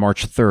on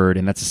March 3rd,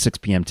 and that's a 6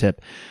 p.m.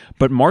 tip.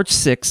 But March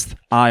 6th,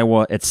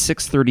 Iowa at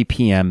 6:30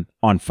 p.m.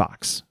 on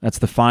Fox. That's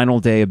the final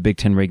day of Big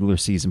Ten regular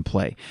season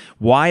play.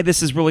 Why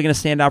this is really going to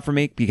stand out for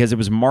me? Because it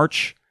was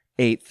March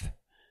 8th,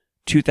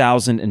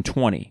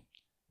 2020,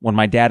 when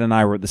my dad and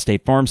I were at the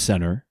State Farm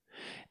Center,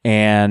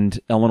 and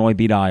Illinois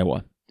beat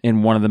Iowa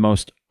in one of the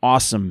most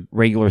awesome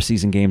regular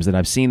season games that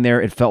I've seen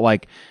there. It felt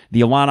like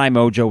the Illini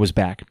mojo was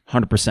back,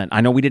 100%.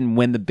 I know we didn't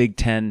win the Big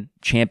Ten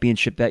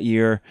championship that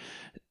year,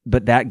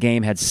 but that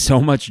game had so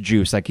much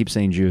juice. I keep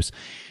saying juice.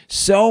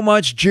 So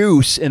much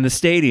juice in the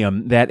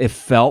stadium that it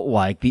felt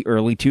like the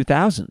early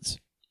 2000s.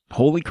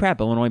 Holy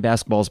crap, Illinois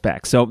basketball is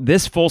back. So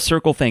this full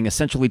circle thing,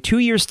 essentially 2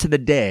 years to the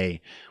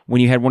day when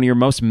you had one of your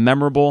most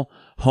memorable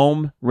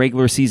home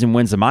regular season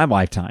wins of my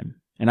lifetime.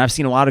 And I've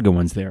seen a lot of good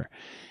ones there.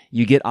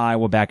 You get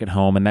Iowa back at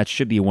home, and that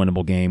should be a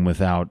winnable game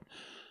without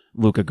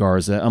Luka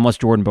Garza, unless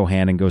Jordan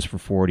Bohannon goes for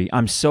 40.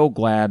 I'm so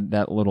glad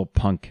that little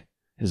punk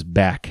is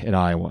back at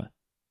Iowa.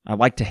 I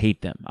like to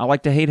hate them. I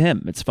like to hate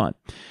him. It's fun.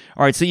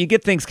 All right, so you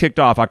get things kicked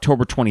off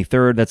October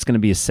 23rd. That's going to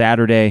be a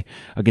Saturday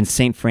against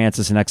St.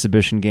 Francis, an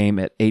exhibition game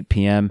at 8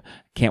 p.m.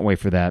 Can't wait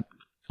for that.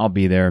 I'll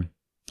be there.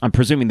 I'm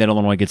presuming that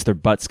Illinois gets their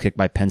butts kicked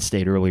by Penn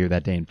State earlier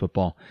that day in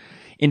football.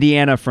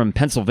 Indiana from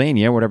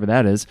Pennsylvania, whatever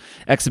that is,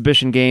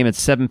 exhibition game at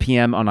 7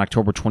 p.m. on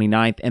October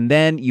 29th. And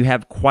then you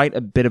have quite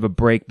a bit of a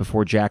break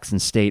before Jackson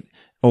State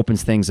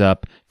opens things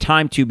up.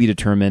 Time to be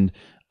determined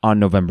on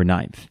November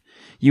 9th.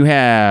 You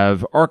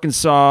have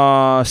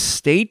Arkansas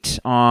State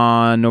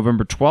on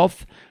November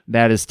 12th.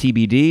 That is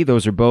TBD.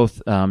 Those are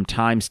both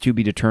times to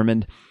be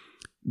determined.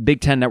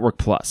 Big Ten Network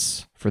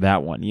Plus for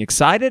that one. You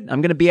excited?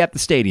 I'm going to be at the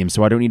stadium,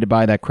 so I don't need to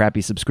buy that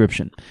crappy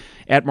subscription.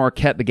 At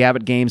Marquette, the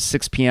Gavitt Games,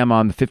 6 p.m.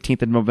 on the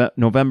 15th of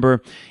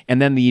November. And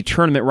then the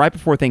tournament right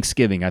before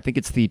Thanksgiving. I think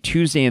it's the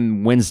Tuesday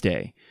and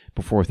Wednesday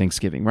before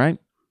Thanksgiving, right?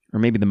 Or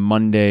maybe the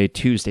Monday,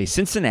 Tuesday.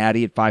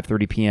 Cincinnati at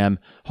 5:30 p.m.,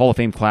 Hall of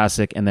Fame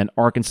Classic, and then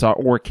Arkansas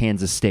or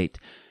Kansas State.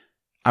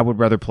 I would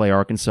rather play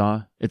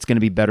Arkansas. It's going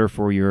to be better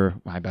for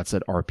your, I about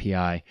said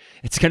RPI.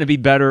 It's going to be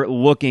better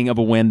looking of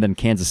a win than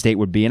Kansas State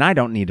would be, and I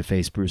don't need to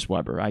face Bruce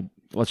Weber.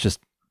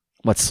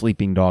 Let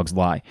sleeping dogs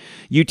lie.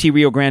 UT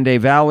Rio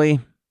Grande Valley,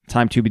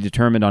 time to be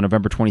determined on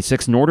November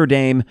 26th. Notre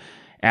Dame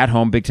at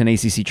home, Big Ten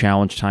ACC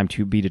Challenge, time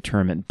to be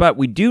determined. But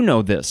we do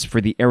know this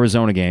for the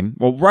Arizona game.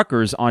 Well,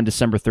 Rutgers on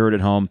December 3rd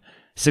at home,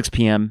 6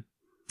 p.m.,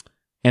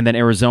 and then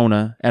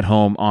Arizona at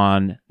home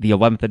on the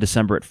 11th of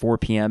December at 4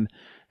 p.m.,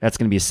 That's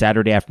going to be a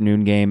Saturday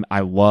afternoon game. I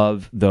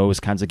love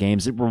those kinds of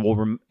games. It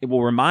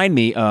will remind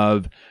me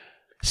of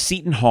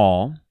Seton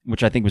Hall,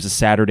 which I think was a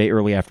Saturday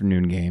early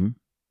afternoon game.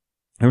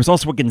 There was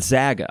also a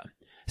Gonzaga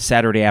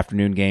Saturday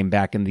afternoon game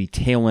back in the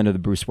tail end of the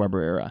Bruce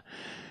Weber era.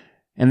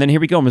 And then here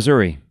we go,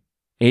 Missouri,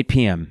 8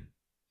 p.m.,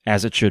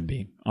 as it should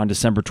be, on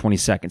December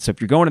 22nd. So if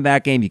you're going to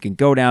that game, you can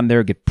go down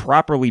there, get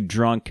properly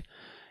drunk,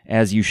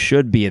 as you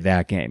should be at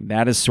that game.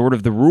 That is sort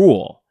of the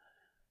rule.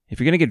 If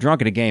you're going to get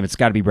drunk at a game, it's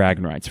got to be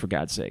bragging rights, for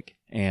God's sake.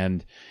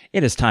 And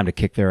it is time to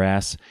kick their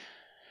ass.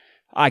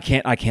 I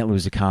can't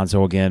lose to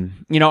Konzo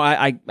again. You know,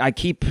 I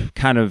keep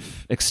kind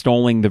of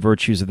extolling the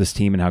virtues of this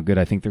team and how good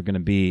I think they're going to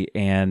be,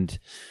 and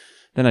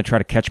then I try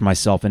to catch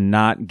myself and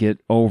not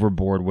get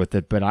overboard with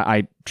it, but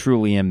I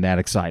truly am that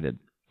excited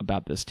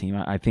about this team.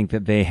 I think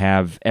that they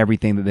have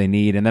everything that they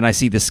need, and then I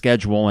see the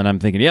schedule, and I'm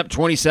thinking, yep,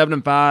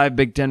 27-5,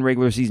 Big Ten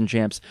regular season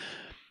champs.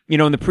 You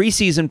know, in the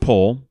preseason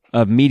poll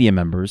of media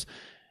members,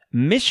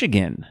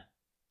 Michigan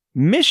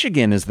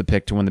is the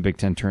pick to win the Big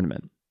Ten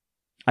tournament.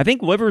 I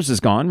think Livers is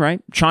gone,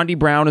 right? Chaundi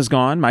Brown is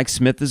gone. Mike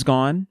Smith is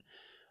gone.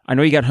 I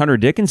know you got Hunter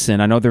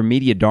Dickinson. I know they're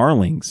media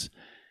darlings.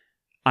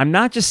 I'm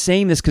not just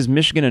saying this because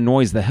Michigan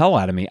annoys the hell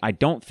out of me. I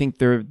don't think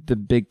they're the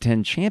Big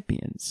Ten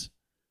champions.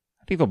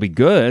 I think they'll be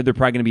good. They're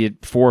probably going to be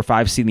a 4 or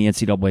 5 seed in the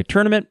NCAA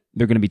tournament.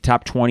 They're going to be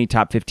top 20,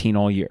 top 15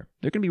 all year.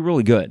 They're going to be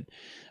really good.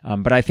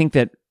 But I think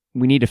that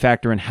we need to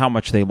factor in how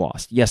much they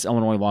lost. Yes,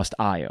 Illinois lost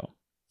Io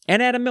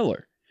and Adam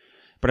Miller.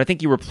 But I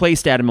think you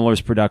replaced Adam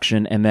Miller's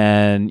production, and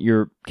then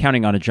you're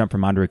counting on a jump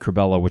from Andre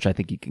Curbelo, which I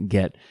think you can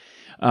get.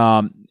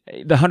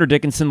 The Hunter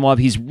Dickinson love,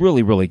 he's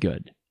really, really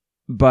good.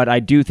 But I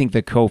do think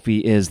that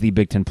Kofi is the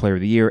Big Ten Player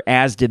of the Year,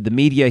 as did the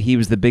media. He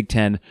was the Big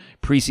Ten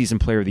preseason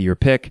Player of the Year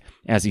pick,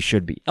 as he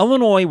should be.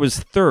 Illinois was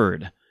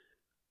third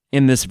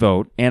in this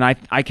vote, and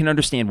I can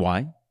understand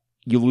why.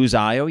 You lose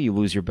Io, you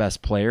lose your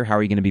best player. How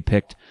are you going to be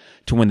picked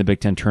to win the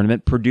Big Ten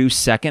tournament? Purdue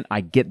second,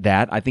 I get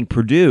that. I think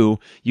Purdue,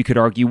 you could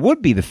argue,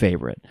 would be the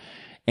favorite.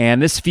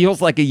 And this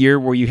feels like a year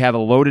where you have a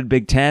loaded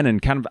Big Ten,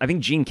 and kind of, I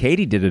think Gene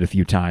Cady did it a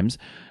few times,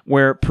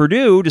 where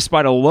Purdue,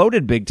 despite a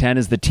loaded Big Ten,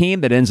 is the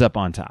team that ends up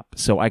on top.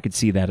 So I could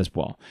see that as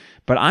well.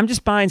 But I'm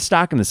just buying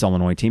stock in this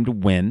Illinois team to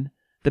win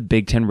the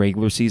Big Ten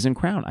regular season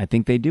crown. I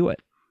think they do it.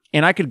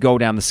 And I could go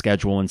down the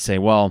schedule and say,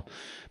 well,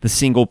 the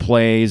single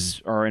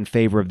plays are in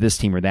favor of this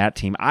team or that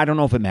team. I don't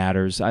know if it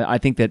matters. I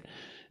think that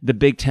the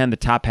Big Ten, the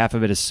top half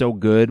of it is so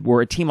good,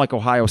 where a team like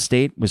Ohio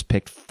State was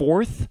picked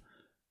fourth.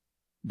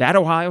 That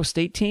Ohio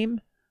State team,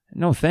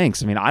 no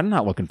thanks. I mean, I'm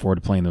not looking forward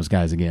to playing those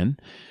guys again.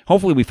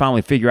 Hopefully we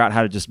finally figure out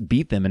how to just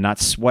beat them and not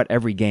sweat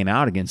every game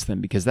out against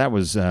them, because that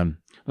was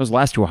those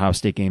last 2 Ohio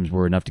State games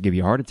were enough to give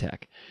you a heart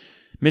attack.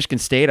 Michigan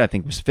State, I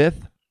think, was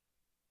fifth.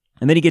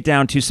 And then you get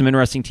down to some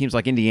interesting teams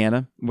like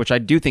Indiana, which I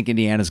do think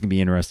Indiana is going to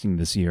be interesting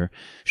this year.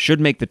 Should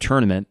make the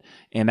tournament,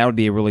 and that would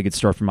be a really good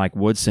start for Mike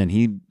Woodson.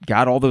 He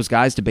got all those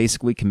guys to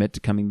basically commit to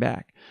coming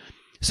back.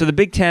 So the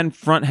Big Ten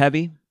front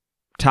heavy,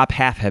 top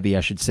half heavy, I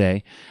should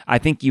say. I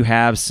think you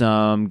have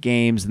some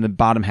games in the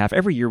bottom half.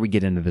 Every year we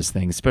get into this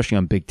thing, especially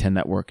on Big Ten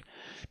Network.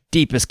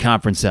 Deepest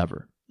conference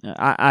ever.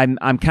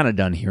 I'm kind of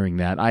done hearing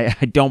that. I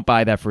don't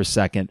buy that for a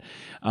second.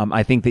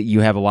 I think that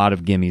you have a lot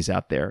of gimmies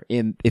out there.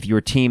 If you're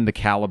a team the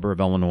caliber of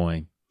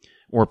Illinois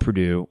or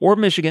Purdue or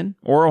Michigan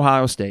or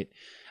Ohio State,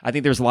 I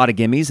think there's a lot of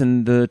gimmies,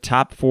 and the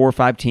top 4 or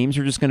 5 teams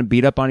are just going to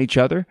beat up on each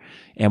other,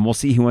 and we'll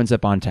see who ends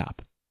up on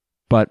top.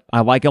 But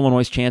I like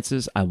Illinois'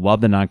 chances. I love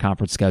the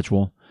non-conference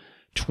schedule.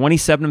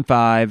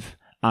 27-5.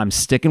 I'm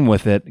sticking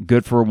with it.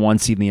 Good for a 1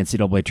 seed in the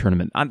NCAA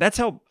tournament. That's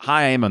how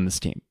high I am on this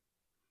team.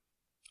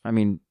 I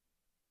mean,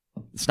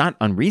 it's not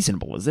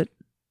unreasonable, is it?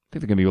 I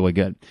think they're going to be really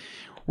good.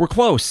 We're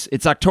close.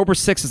 It's October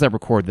 6th as I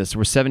record this.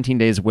 We're 17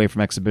 days away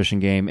from exhibition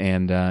game,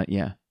 and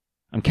yeah,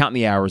 I'm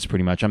counting the hours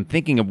pretty much. I'm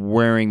thinking of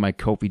wearing my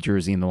Kofi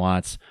jersey in the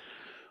lots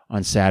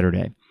on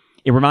Saturday.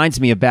 It reminds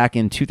me of back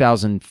in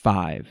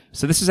 2005.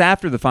 So this is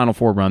after the Final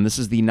Four run. This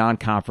is the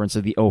non-conference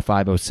of the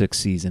 05-06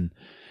 season,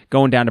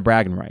 going down to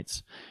bragging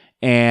rights.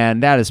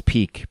 And that is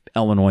peak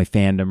Illinois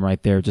fandom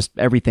right there. Just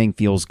everything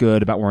feels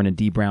good about wearing a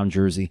D. Brown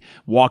jersey,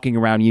 walking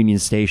around Union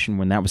Station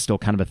when that was still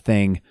kind of a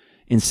thing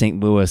in St.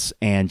 Louis,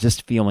 and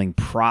just feeling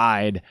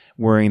pride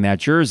wearing that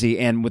jersey.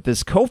 And with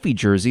this Kofi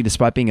jersey,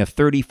 despite being a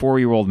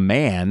 34-year-old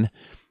man,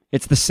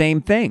 it's the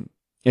same thing.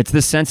 It's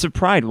this sense of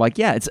pride. Like,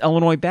 yeah, it's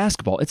Illinois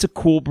basketball. It's a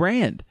cool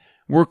brand.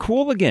 We're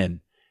cool again.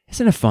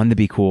 Isn't it fun to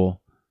be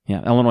cool?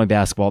 Yeah, Illinois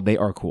basketball, they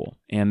are cool.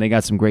 And they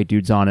got some great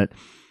dudes on it.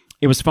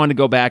 It was fun to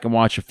go back and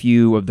watch a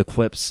few of the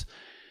clips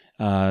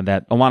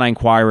that Illini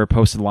Inquirer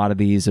posted, a lot of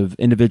these of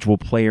individual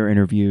player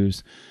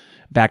interviews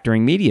back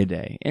during media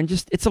day. And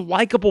just, it's a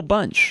likable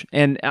bunch.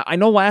 And I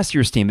know last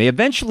year's team, they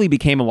eventually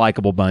became a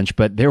likable bunch,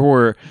 but there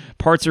were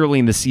parts early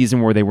in the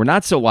season where they were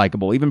not so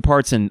likable, even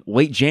parts in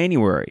late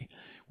January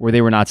where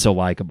they were not so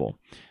likable.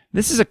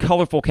 This is a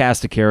colorful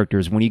cast of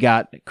characters when you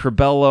got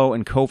Curbelo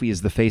and Kofi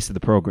as the face of the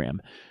program.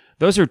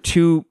 Those are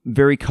 2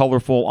 very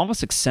colorful,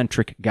 almost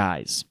eccentric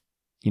guys.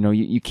 You know,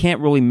 you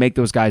can't really make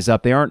those guys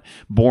up. They aren't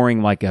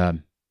boring like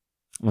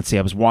let's see,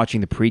 I was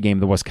watching the pregame of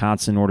the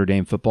Wisconsin-Notre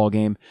Dame football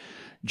game.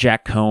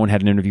 Jack Cohn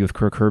had an interview with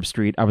Kirk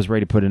Herbstreit. I was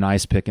ready to put an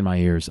ice pick in my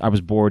ears. I was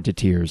bored to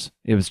tears.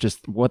 It was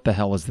just, what the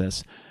hell is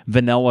this?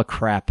 Vanilla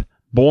crap.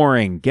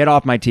 Boring. Get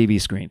off my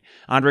TV screen.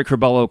 Andre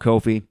Curbelo,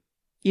 Kofi,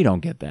 you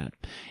don't get that.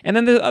 And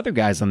then the other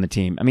guys on the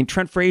team. I mean,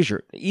 Trent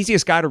Frazier, the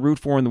easiest guy to root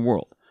for in the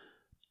world.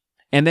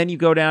 And then you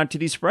go down to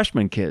these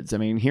freshman kids. I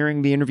mean,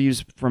 hearing the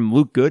interviews from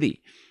Luke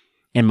Goody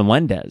and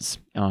Melendez.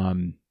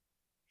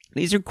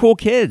 These are cool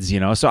kids, you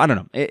know? So I don't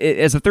know.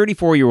 As a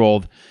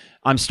 34-year-old,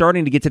 I'm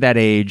starting to get to that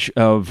age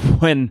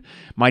of when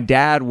my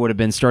dad would have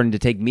been starting to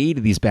take me to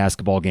these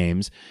basketball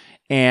games.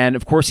 And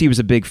of course, he was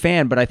a big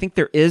fan, but I think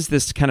there is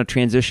this kind of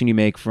transition you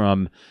make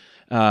from,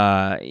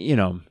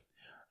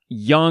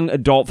 young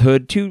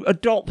adulthood to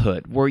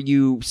adulthood, where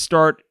you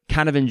start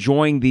kind of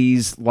enjoying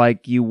these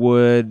like you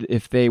would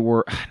if they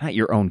were not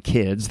your own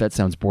kids. That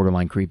sounds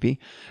borderline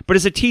creepy. But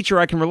as a teacher,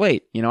 I can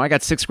relate. You know, I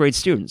got 6th grade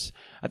students.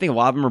 I think a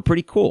lot of them are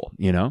pretty cool,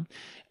 you know.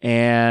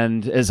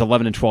 and as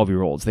 11 and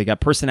 12-year-olds. They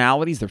got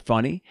personalities. They're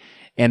funny.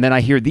 And then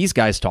I hear these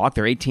guys talk.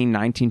 They're 18,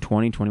 19,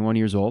 20, 21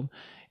 years old.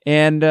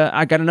 And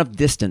I got enough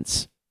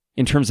distance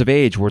in terms of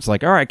age where it's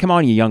like, all right, come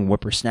on, you young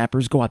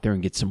whippersnappers, go out there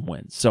and get some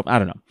wins. So I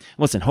don't know.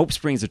 Listen, hope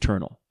springs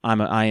eternal.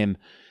 I am,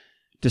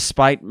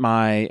 despite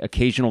my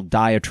occasional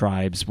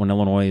diatribes when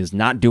Illinois is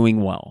not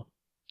doing well,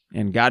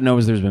 and God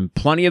knows there's been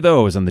plenty of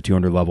those on the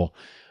 200 level,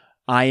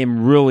 I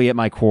am really at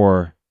my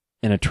core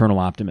an eternal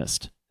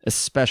optimist,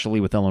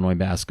 especially with Illinois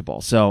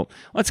basketball. So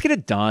let's get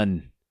it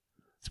done.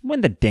 Let's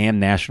win the damn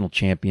national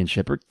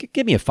championship, or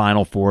give me a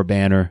Final Four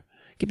banner.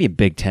 Give me a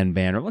Big Ten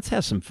banner. Let's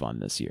have some fun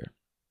this year.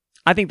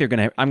 I think they're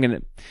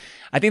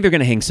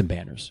gonna hang some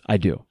banners. I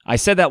do. I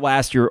said that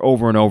last year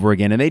over and over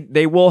again, and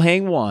they will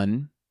hang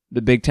one,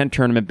 the Big Ten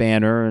tournament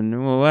banner,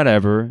 and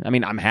whatever. I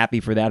mean, I'm happy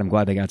for that. I'm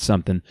glad they got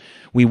something.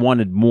 We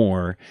wanted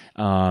more.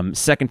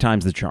 Second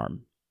time's the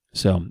charm.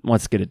 So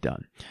let's get it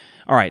done.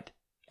 All right.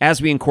 As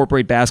we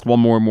incorporate basketball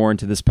more and more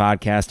into this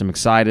podcast, I'm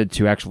excited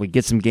to actually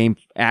get some game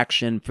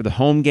action for the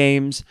home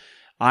games.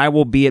 I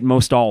will be at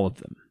most all of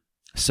them.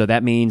 So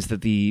that means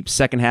that the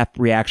second half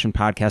reaction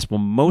podcast will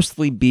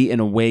mostly be an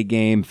away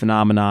game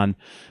phenomenon,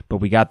 but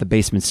we got the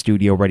basement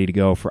studio ready to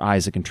go for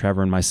Isaac and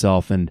Trevor and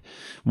myself, and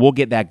we'll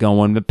get that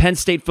going. The Penn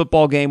State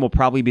football game will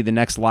probably be the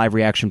next live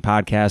reaction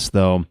podcast,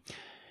 though.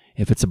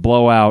 If it's a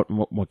blowout,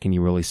 what can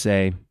you really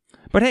say?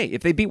 But hey,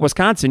 if they beat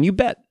Wisconsin, you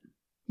bet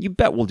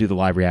we'll do the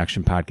live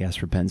reaction podcast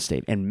for Penn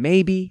State, and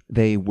maybe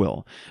they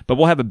will. But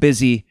we'll have a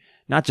busy,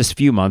 not just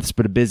few months,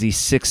 but a busy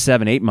 6,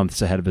 7, 8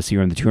 months ahead of us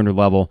here on the 200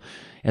 level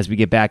as we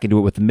get back into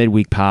it with the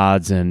midweek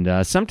pods,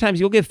 and sometimes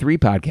you'll get 3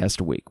 podcasts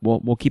a week.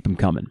 We'll keep them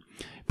coming.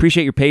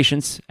 Appreciate your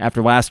patience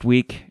after last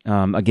week.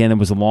 Again, it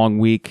was a long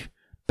week.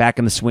 Back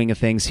in the swing of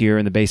things here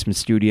in the basement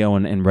studio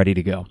and ready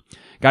to go.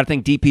 Got to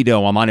thank DP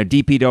Dough online at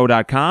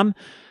dpdough.com.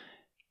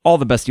 All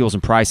the best deals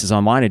and prices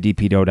online at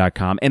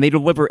dpdough.com, and they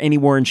deliver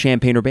anywhere in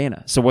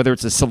Champaign-Urbana. So whether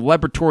it's a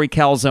celebratory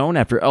calzone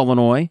after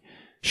Illinois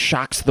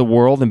shocks the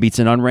world and beats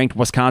an unranked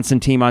Wisconsin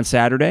team on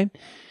Saturday,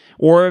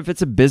 or if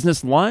it's a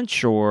business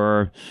lunch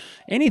or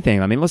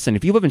anything. I mean, listen,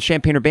 if you live in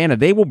Champaign-Urbana,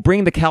 they will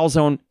bring the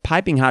calzone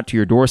piping hot to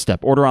your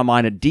doorstep. Order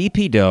online at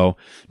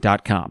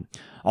dpdough.com.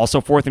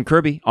 Also, Fourth and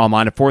Kirby,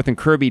 online at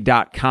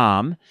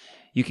fourthandkirby.com.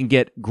 You can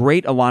get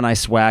great Illini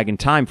swag in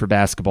time for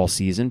basketball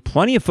season.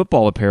 Plenty of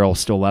football apparel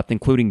still left,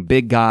 including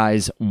Big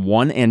Guys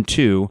 1 and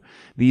 2.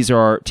 These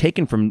are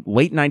taken from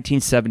late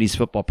 1970s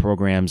football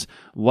programs.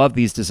 Love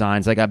these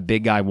designs. I got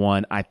Big Guy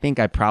 1. I think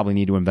I probably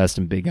need to invest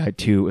in Big Guy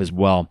 2 as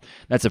well.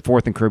 That's at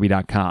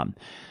fourthandkirby.com.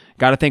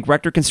 Got to thank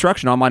Rector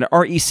Construction online at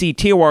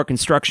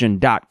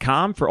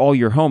rectorconstruction.com for all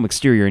your home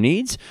exterior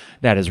needs.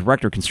 That is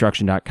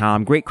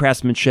rectorconstruction.com. Great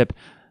craftsmanship,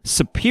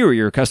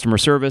 superior customer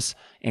service,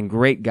 and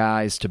great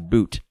guys to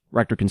boot.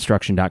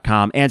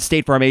 RectorConstruction.com, and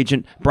State Farm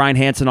agent Brian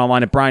Hansen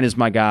online at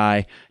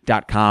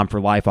brianismyguy.com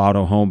for life,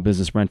 auto, home,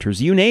 business, renters,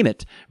 you name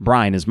it.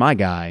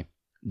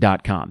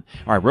 brianismyguy.com.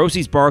 All right,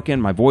 Rosie's barking,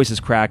 my voice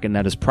is cracking.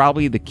 That is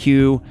probably the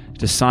cue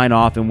to sign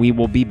off, and we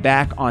will be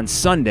back on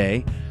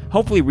Sunday,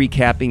 hopefully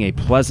recapping a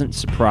pleasant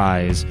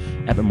surprise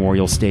at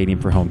Memorial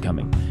Stadium for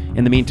homecoming.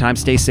 In the meantime,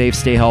 stay safe,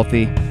 stay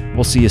healthy.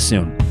 We'll see you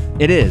soon.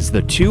 It is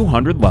the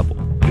 200 level.